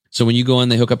 So when you go in,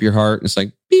 they hook up your heart. And it's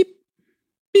like, beep,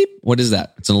 beep. What is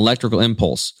that? It's an electrical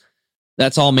impulse.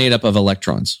 That's all made up of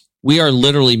electrons. We are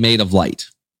literally made of light,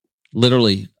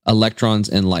 literally electrons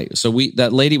and light. So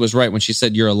that lady was right when she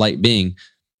said you're a light being.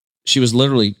 She was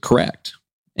literally correct.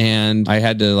 And I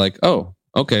had to oh,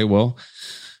 okay, well,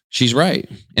 she's right.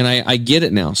 And I get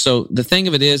it now. So the thing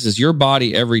of it is your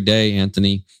body every day,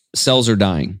 Anthony, cells are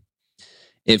dying.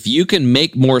 If you can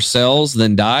make more cells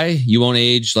than die, you won't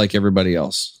age like everybody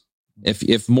else.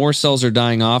 If more cells are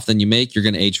dying off than you make, you're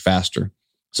going to age faster.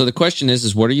 So the question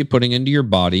is what are you putting into your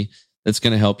body that's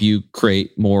going to help you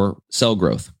create more cell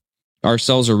growth? Our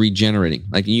cells are regenerating.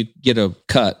 Like you get a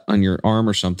cut on your arm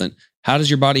or something. How does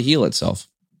your body heal itself?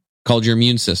 Called your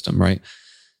immune system, right?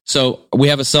 So we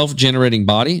have a self-generating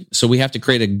body. So we have to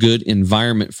create a good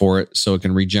environment for it so it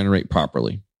can regenerate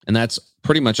properly. And that's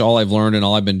pretty much all I've learned and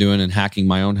all I've been doing in hacking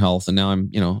my own health. And now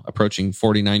I'm, approaching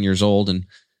 49 years old. And,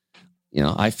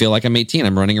 I feel like I'm 18.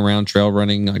 I'm running around, trail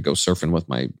running. I go surfing with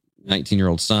my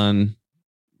 19-year-old son.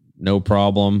 No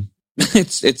problem.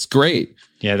 It's great.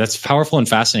 Yeah, that's powerful and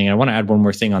fascinating. I want to add one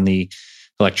more thing on the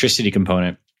electricity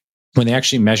component. When they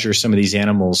actually measure some of these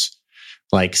animals,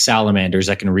 like salamanders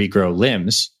that can regrow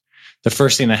limbs, the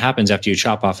first thing that happens after you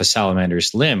chop off a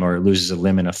salamander's limb or it loses a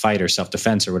limb in a fight or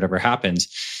self-defense or whatever happens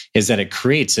is that it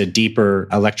creates a deeper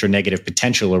electronegative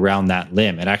potential around that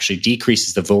limb. It actually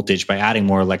decreases the voltage by adding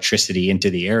more electricity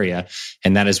into the area.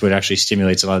 And that is what actually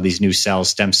stimulates a lot of these new cells,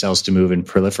 stem cells, to move and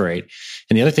proliferate.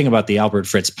 And the other thing about the Albert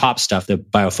Fritz pop stuff, the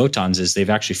biophotons, is they've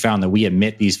actually found that we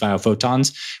emit these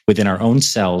biophotons within our own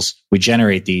cells. We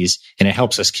generate these and it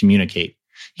helps us communicate.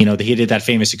 He did that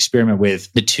famous experiment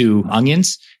with the two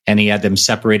onions and he had them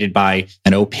separated by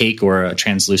an opaque or a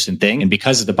translucent thing. And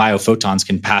because the biophotons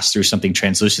can pass through something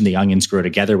translucent, the onions grow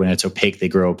together. When it's opaque, they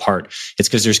grow apart. It's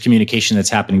because there's communication that's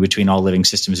happening between all living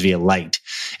systems via light.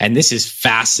 And this is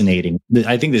fascinating.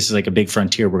 I think this is like a big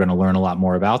frontier. We're going to learn a lot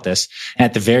more about this. And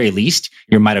at the very least,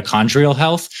 your mitochondrial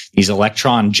health, these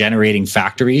electron generating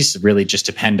factories really just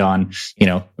depend on,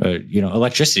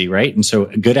 electricity, right? And so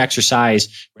good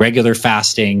exercise, regular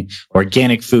fasting,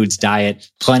 organic foods diet,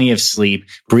 plenty of sleep,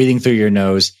 breathing through your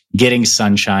nose, getting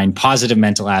sunshine, positive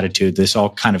mental attitude. This all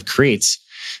kind of creates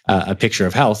a picture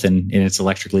of health and it's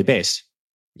electrically based.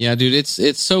 Yeah, dude,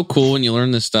 it's so cool when you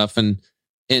learn this stuff. And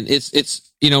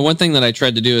it's one thing that I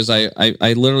tried to do is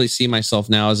I literally see myself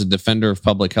now as a defender of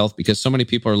public health because so many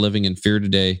people are living in fear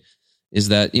today is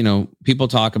that, people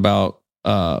talk about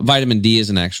vitamin D as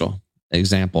an actual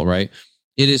example, right?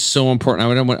 It is so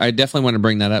important. I definitely want to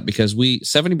bring that up because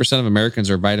 70% of Americans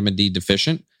are vitamin D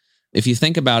deficient. If you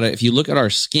think about it, if you look at our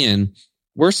skin,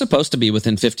 we're supposed to be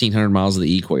within 1,500 miles of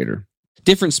the equator.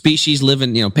 Different species live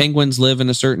in, penguins live in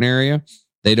a certain area.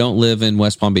 They don't live in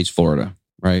West Palm Beach, Florida,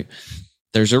 right?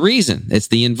 There's a reason. It's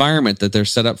the environment that they're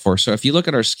set up for. So if you look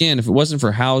at our skin, if it wasn't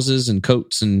for houses and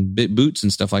coats and boots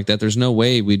and stuff like that, there's no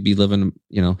way we'd be living,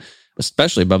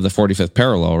 especially above the 45th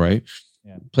parallel, right?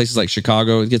 Yeah. Places like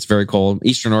Chicago, it gets very cold.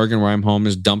 Eastern Oregon, where I'm home,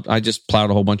 is dumped. I just plowed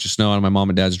a whole bunch of snow out of my mom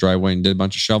and dad's driveway and did a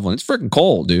bunch of shoveling. It's freaking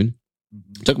cold, dude.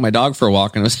 Mm-hmm. Took my dog for a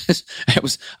walk and I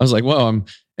was like, whoa, I'm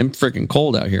freaking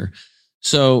cold out here.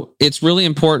 So it's really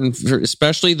important for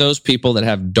especially those people that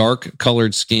have dark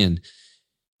colored skin.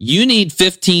 You need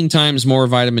 15 times more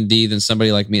vitamin D than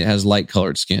somebody like me that has light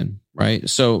colored skin, right?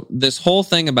 So this whole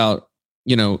thing about,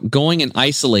 going and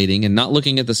isolating and not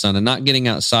looking at the sun and not getting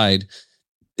outside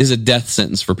is a death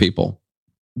sentence for people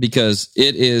because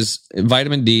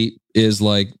vitamin D is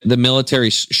like the military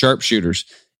sharpshooters.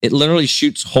 It literally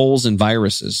shoots holes in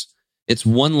viruses. It's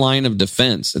one line of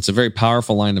defense. It's a very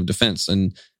powerful line of defense.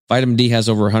 And vitamin D has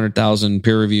over 100,000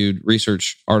 peer-reviewed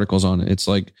research articles on it. It's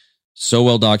like so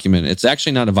well documented. It's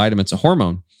actually not a vitamin, it's a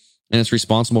hormone. And it's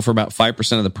responsible for about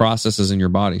 5% of the processes in your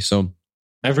body. So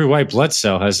every white blood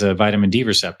cell has a vitamin D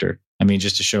receptor. I mean,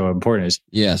 just to show how important it is.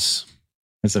 Yes.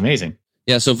 It's amazing.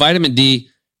 Yeah. So vitamin D,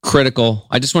 critical.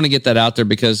 I just want to get that out there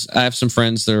because I have some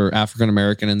friends that are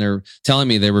African-American and they're telling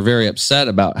me they were very upset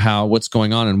about what's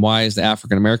going on and why is the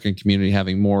African-American community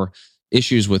having more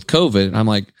issues with COVID. And I'm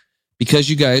like, because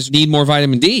you guys need more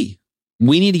vitamin D.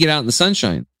 We need to get out in the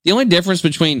sunshine. The only difference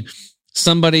between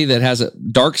somebody that has a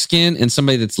dark skin and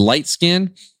somebody that's light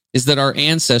skin is that our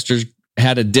ancestors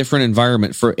had a different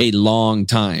environment for a long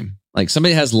time. Like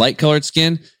somebody has light colored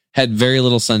skin had very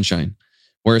little sunshine.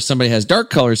 Whereas somebody has dark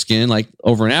colored skin, like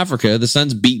over in Africa, the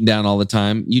sun's beaten down all the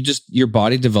time. Your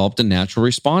body developed a natural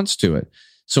response to it.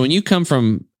 So when you come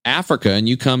from Africa and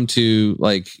you come to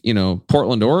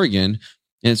Portland, Oregon,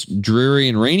 and it's dreary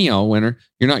and rainy all winter,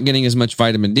 you're not getting as much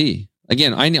vitamin D.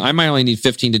 Again, I might only need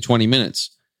 15 to 20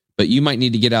 minutes, but you might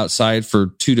need to get outside for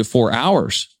 2 to 4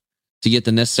 hours to get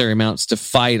the necessary amounts to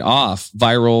fight off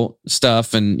viral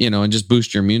stuff and just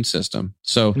boost your immune system.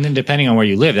 So, and then depending on where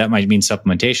you live, that might mean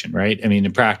supplementation, right? I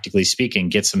mean, practically speaking,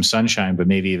 get some sunshine, but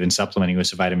maybe even supplementing with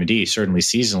some vitamin D, certainly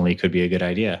seasonally, could be a good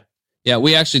idea. Yeah,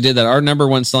 we actually did that. Our number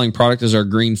one selling product is our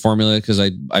green formula because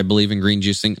I believe in green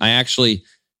juicing. I actually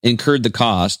incurred the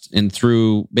cost and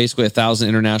threw basically 1,000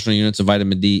 international units of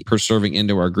vitamin D per serving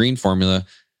into our green formula.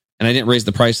 And I didn't raise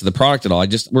the price of the product at all.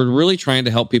 We're really trying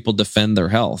to help people defend their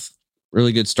health.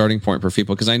 Really good starting point for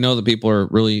people because I know that people are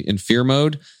really in fear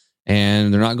mode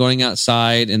and they're not going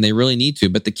outside and they really need to.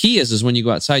 But the key is when you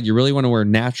go outside, you really want to wear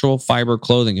natural fiber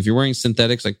clothing. If you're wearing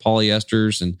synthetics like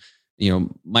polyesters and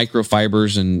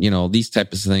microfibers and these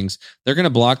types of things, they're going to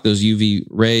block those UV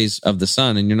rays of the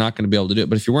sun and you're not going to be able to do it.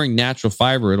 But if you're wearing natural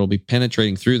fiber, it'll be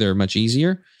penetrating through there much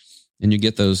easier and you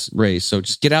get those rays. So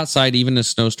just get outside, even in a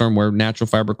snowstorm, wear natural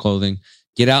fiber clothing,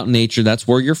 get out in nature. That's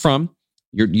where you're from.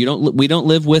 We don't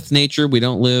live with nature. We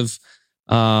don't live,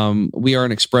 we are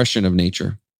an expression of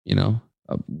nature,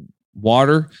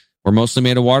 water. We're mostly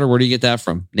made of water. Where do you get that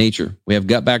from? Nature. We have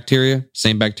gut bacteria,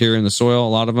 same bacteria in the soil,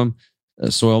 a lot of them,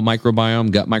 soil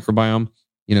microbiome, gut microbiome.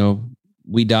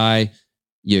 We die,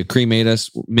 you cremate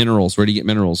us, minerals. Where do you get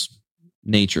minerals?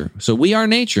 Nature. So we are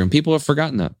nature and people have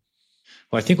forgotten that.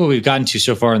 Well, I think what we've gotten to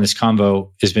so far in this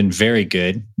combo has been very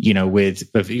good,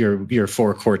 with your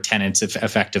 4 core tenets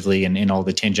effectively and all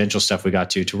the tangential stuff we got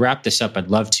to. To wrap this up, I'd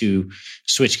love to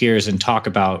switch gears and talk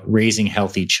about raising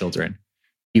healthy children.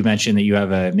 You mentioned that you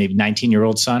have a maybe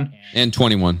 19-year-old son. And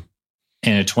 21.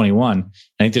 And a 21.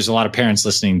 I think there's a lot of parents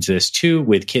listening to this too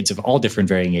with kids of all different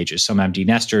varying ages. Some empty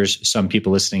nesters, some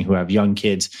people listening who have young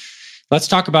kids. Let's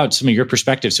talk about some of your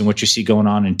perspectives and what you see going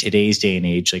on in today's day and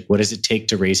age. Like, what does it take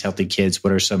to raise healthy kids?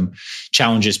 What are some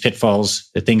challenges, pitfalls,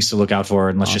 the things to look out for?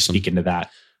 And let's just speak into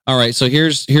that. All right. So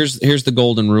here's the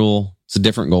golden rule. It's a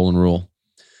different golden rule,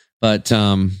 but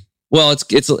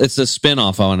it's a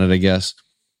spin-off on it, I guess.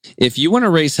 If you want to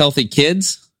raise healthy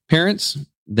kids, parents,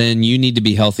 then you need to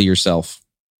be healthy yourself.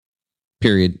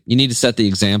 Period. You need to set the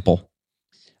example.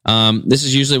 This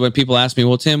is usually when people ask me,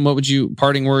 well, Tim, what would you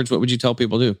tell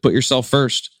people to do? Put yourself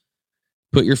first.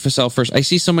 Put yourself first. I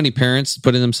see so many parents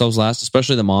putting themselves last,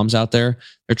 especially the moms out there.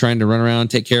 They're trying to run around,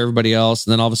 take care of everybody else.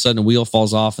 And then all of a sudden a wheel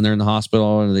falls off and they're in the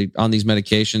hospital and they're on these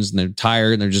medications and they're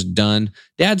tired and they're just done.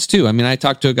 Dads too. I mean, I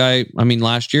talked to a guy,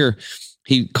 last year,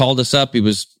 he called us up. He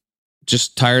was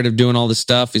just tired of doing all this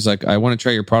stuff. He's like, I want to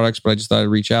try your products, but I just thought I'd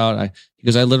reach out.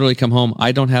 Because I literally come home.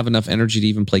 I don't have enough energy to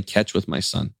even play catch with my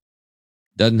son.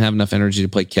 Doesn't have enough energy to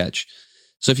play catch.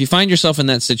 So if you find yourself in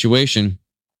that situation,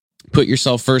 put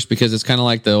yourself first, because it's kind of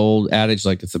like the old adage,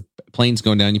 like if the plane's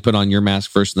going down, you put on your mask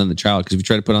first and then the child. Because if you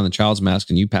try to put on the child's mask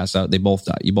and you pass out, they both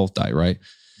die. You both die, right?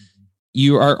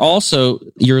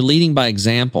 You're leading by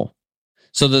example.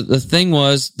 So the thing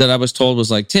was that I was told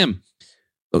was like, Tim,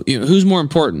 who's more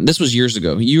important? This was years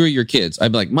ago. You or your kids?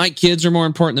 I'd be like, my kids are more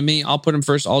important than me. I'll put them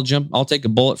first. I'll take a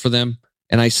bullet for them.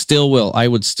 And I still will. I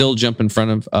would still jump in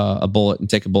front of a bullet and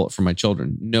take a bullet for my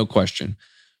children. No question.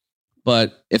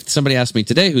 But if somebody asked me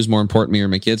today, who's more important, me or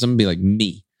my kids, I'm going to be like,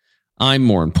 me. I'm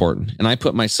more important. And I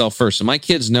put myself first. And my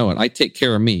kids know it. I take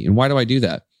care of me. And why do I do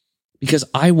that? Because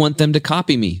I want them to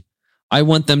copy me. I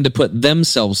want them to put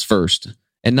themselves first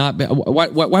and not,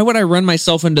 why would I run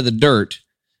myself into the dirt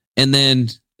and then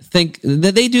think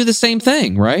that they do the same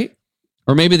thing, right?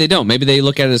 Or maybe they don't. Maybe they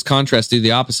look at it as contrast, do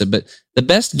the opposite. But the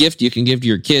best gift you can give to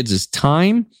your kids is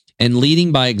time and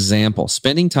leading by example,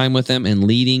 spending time with them and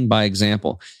leading by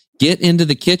example. Get into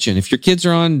the kitchen. If your kids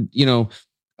are on,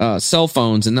 cell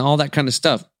phones and all that kind of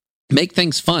stuff, make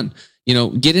things fun.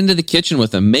 Get into the kitchen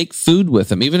with them, make food with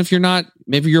them. Even if you're not,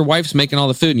 maybe your wife's making all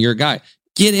the food and you're a guy,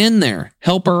 get in there,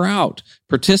 help her out,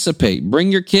 participate,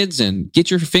 bring your kids in,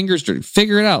 get your fingers dirty,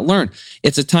 figure it out, learn.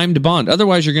 It's a time to bond.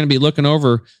 Otherwise, you're going to be looking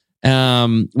over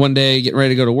one day, getting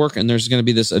ready to go to work, and there's going to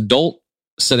be this adult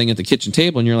sitting at the kitchen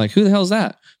table, and you're like, who the hell is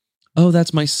that? Oh,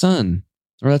 that's my son,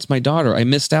 or that's my daughter. I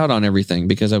missed out on everything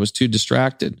because I was too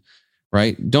distracted,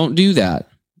 right? Don't do that.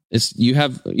 You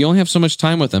only have so much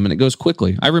time with them, and it goes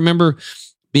quickly. I remember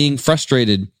being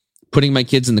frustrated putting my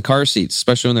kids in the car seats,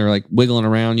 especially when they're like wiggling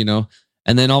around,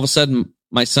 and then all of a sudden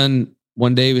my son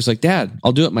one day was like, Dad,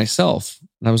 I'll do it myself.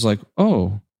 And I was like,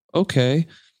 oh, okay.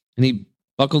 And he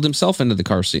buckled himself into the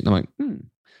car seat. And I'm like,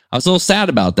 I was a little sad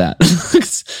about that.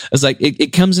 I was like,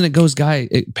 it comes and it goes,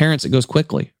 parents, it goes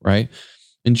quickly, right?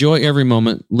 Enjoy every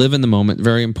moment, live in the moment,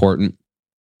 very important.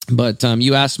 But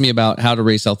you asked me about how to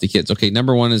raise healthy kids. Okay,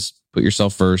 number one is put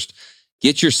yourself first.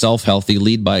 Get yourself healthy,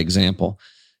 lead by example.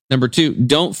 Number two,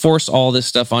 don't force all this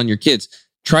stuff on your kids.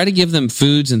 try to give them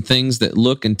foods and things that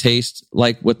look and taste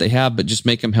like what they have, but just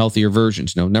make them healthier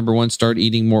versions. Number one, start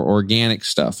eating more organic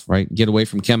stuff, right? Get away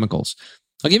from chemicals.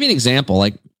 I'll give you an example.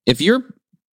 Like if your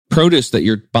produce that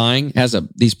you're buying has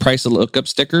these price lookup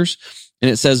stickers and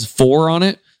it says 4 on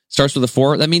it, starts with a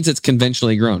 4, that means it's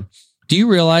conventionally grown. Do you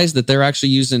realize that they're actually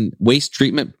using waste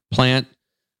treatment plant?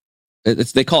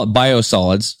 They call it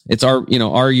biosolids. It's our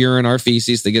urine, our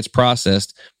feces that gets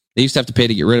processed. They used to have to pay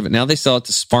to get rid of it. Now they sell it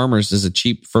to farmers as a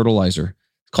cheap fertilizer.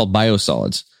 It's called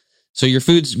biosolids. So your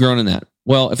food's grown in that.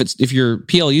 Well, if your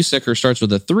PLU sticker starts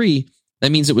with a 3,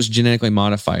 that means it was genetically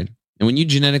modified. And when you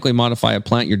genetically modify a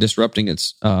plant, you're disrupting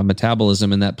its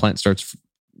metabolism, and that plant starts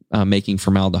making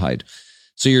formaldehyde.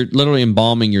 So you're literally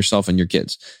embalming yourself and your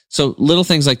kids. So little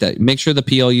things like that. Make sure the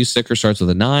PLU sticker starts with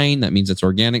a 9. That means it's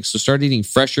organic. So start eating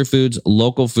fresher foods,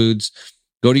 local foods.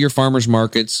 Go to your farmers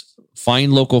markets,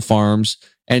 find local farms.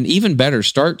 And even better,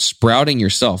 start sprouting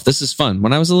yourself. This is fun.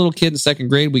 When I was a little kid in 2nd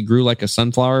grade, we grew like a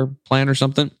sunflower plant or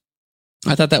something.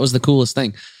 I thought that was the coolest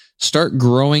thing. Start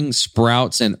growing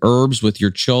sprouts and herbs with your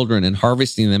children and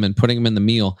harvesting them and putting them in the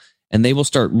meal. And they will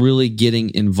start really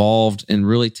getting involved and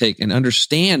really take and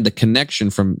understand the connection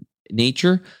from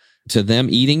nature to them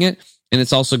eating it. And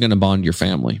it's also going to bond your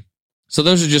family. So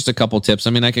those are just a couple tips. I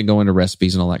mean, I could go into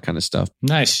recipes and all that kind of stuff.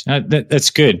 Nice. That's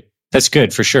good. That's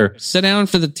good for sure. Sit down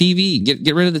for the TV.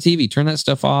 Get rid of the TV. Turn that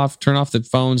stuff off. Turn off the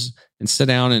phones and sit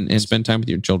down and spend time with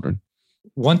your children.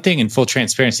 One thing in full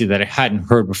transparency that I hadn't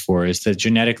heard before is that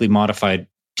genetically modified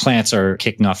plants are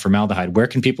kicking off formaldehyde. Where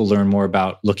can people learn more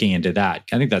about looking into that?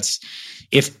 I think that's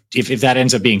if that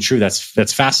ends up being true,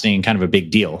 that's fascinating and kind of a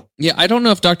big deal. Yeah, I don't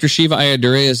know if Dr. Shiva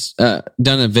Ayyadurai has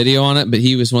done a video on it, but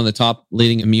he was one of the top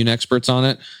leading immune experts on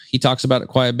it. He talks about it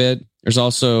quite a bit. There's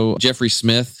also Jeffrey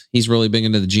Smith. He's really big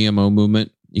into the GMO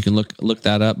movement. You can look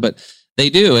that up, but they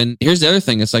do. And here's the other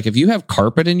thing. It's like if you have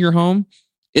carpet in your home,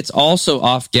 it's also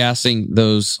off-gassing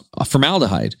those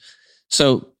formaldehyde.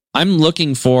 So I'm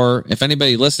looking for, if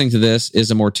anybody listening to this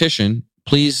is a mortician,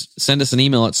 please send us an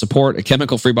email at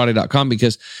support@chemicalfreebody.com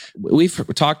because we've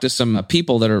talked to some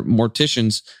people that are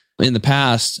morticians in the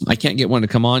past. I can't get one to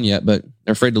come on yet, but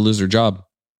they're afraid to lose their job.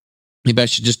 Maybe I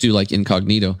should just do like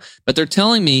incognito. But they're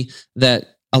telling me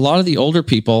that a lot of the older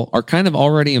people are kind of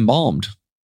already embalmed.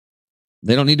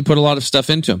 They don't need to put a lot of stuff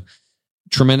into them.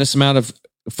 Tremendous amount of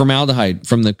formaldehyde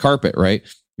from the carpet, right?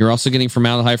 You're also getting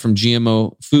formaldehyde from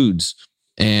GMO foods.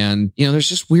 And, there's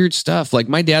just weird stuff. Like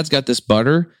my dad's got this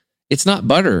butter. It's not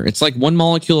butter. It's like 1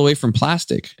 molecule away from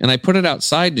plastic. And I put it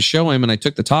outside to show him and I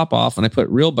took the top off and I put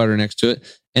real butter next to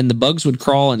it. And the bugs would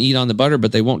crawl and eat on the butter,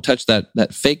 but they won't touch that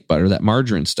fake butter, that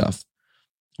margarine stuff.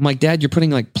 I'm like, Dad, you're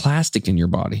putting like plastic in your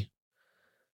body.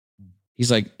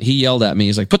 He yelled at me.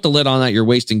 He's like, put the lid on that. You're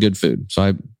wasting good food. So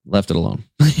I left it alone.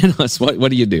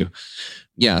 What do you do?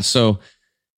 Yeah. So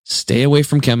stay away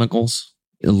from chemicals,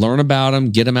 learn about them,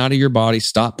 get them out of your body,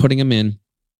 stop putting them in,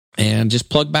 and just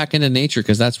plug back into nature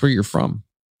because that's where you're from.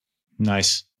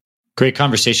 Nice. Great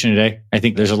conversation today. I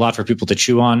think there's a lot for people to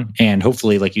chew on. And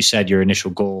hopefully, like you said, your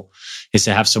initial goal is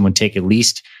to have someone take at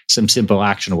least some simple,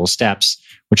 actionable steps,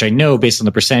 which I know based on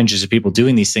the percentages of people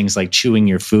doing these things like chewing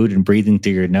your food and breathing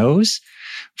through your nose,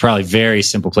 probably very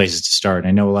simple places to start.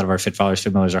 I know a lot of our fit followers,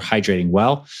 fit mothers are hydrating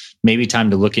well. Maybe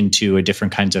time to look into a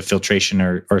different kinds of filtration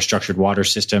or structured water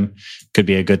system could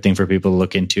be a good thing for people to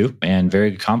look into. And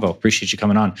very good convo. Appreciate you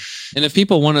coming on. And if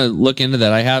people want to look into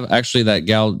that, I have actually that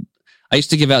gal. I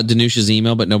used to give out Danusha's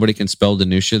email, but nobody can spell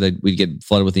Danusha. We'd get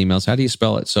flooded with emails. How do you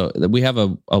spell it? So we have a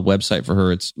website for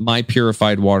her. It's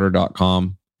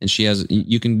mypurifiedwater.com. And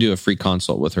you can do a free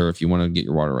consult with her if you want to get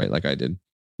your water right, like I did.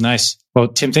 Nice. Well,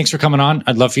 Tim, thanks for coming on.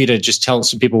 I'd love for you to just tell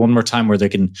some people one more time where they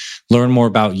can learn more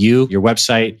about you, your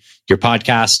website, your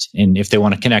podcast, and if they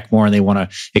want to connect more and they want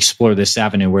to explore this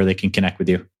avenue, where they can connect with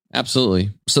you. Absolutely.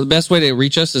 So the best way to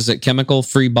reach us is at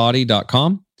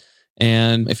chemicalfreebody.com.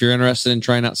 And if you're interested in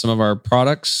trying out some of our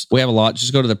products, we have a lot.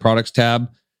 Just go to the products tab,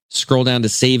 scroll down to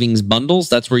savings bundles.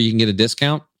 That's where you can get a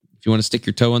discount. If you want to stick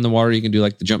your toe in the water, you can do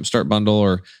like the Jumpstart bundle,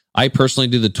 or I personally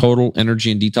do the Total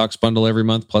Energy and Detox bundle every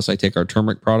month. Plus I take our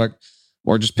turmeric product,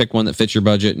 or just pick one that fits your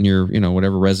budget and your,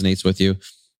 whatever resonates with you.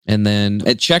 And then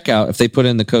at checkout, if they put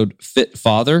in the code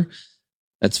FITFATHER,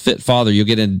 that's FITFATHER, you'll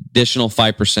get an additional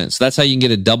 5%. So that's how you can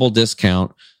get a double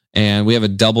discount. And we have a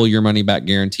double your money back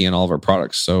guarantee on all of our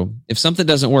products. So if something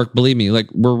doesn't work, believe me, like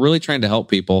we're really trying to help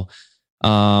people.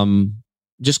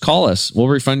 Just call us. We'll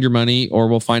refund your money, or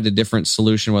we'll find a different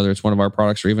solution, whether it's one of our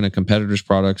products or even a competitor's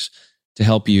products, to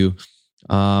help you.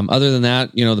 Other than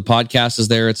that, the podcast is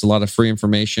there. It's a lot of free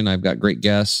information. I've got great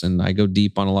guests, and I go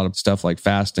deep on a lot of stuff like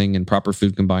fasting and proper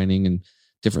food combining and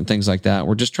different things like that.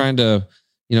 We're just trying to,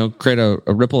 create a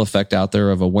ripple effect out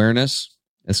there of awareness.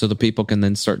 And so the people can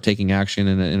then start taking action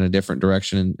in a different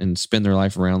direction and spin their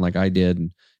life around like I did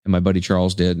and my buddy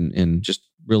Charles did and just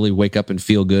really wake up and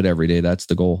feel good every day. That's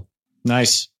the goal.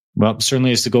 Nice. Well,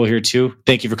 certainly is the goal here too.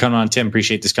 Thank you for coming on, Tim.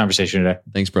 Appreciate this conversation today.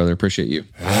 Thanks, brother. Appreciate you.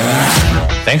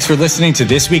 Thanks for listening to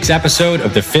this week's episode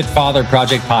of the Fit Father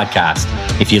Project podcast.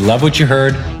 If you love what you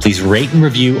heard, please rate and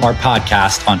review our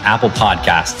podcast on Apple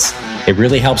Podcasts. It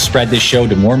really helps spread this show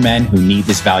to more men who need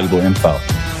this valuable info.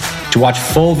 To watch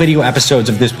full video episodes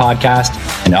of this podcast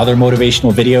and other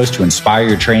motivational videos to inspire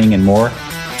your training and more,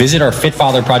 visit our Fit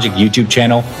Father Project YouTube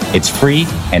channel. It's free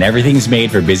and everything's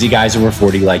made for busy guys over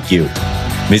 40 like you.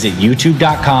 Visit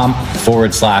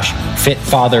youtube.com/Fit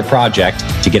Father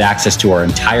Project to get access to our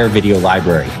entire video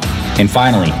library. And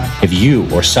finally, if you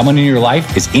or someone in your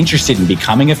life is interested in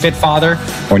becoming a fit father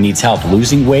or needs help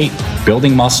losing weight,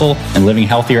 building muscle, and living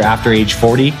healthier after age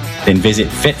 40, then visit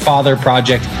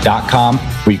fitfatherproject.com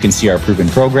where you can see our proven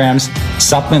programs,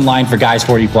 supplement line for guys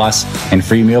 40 plus, and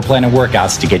free meal plan and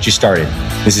workouts to get you started.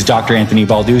 This is Dr. Anthony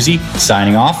Balduzzi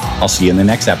signing off. I'll see you in the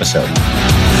next episode.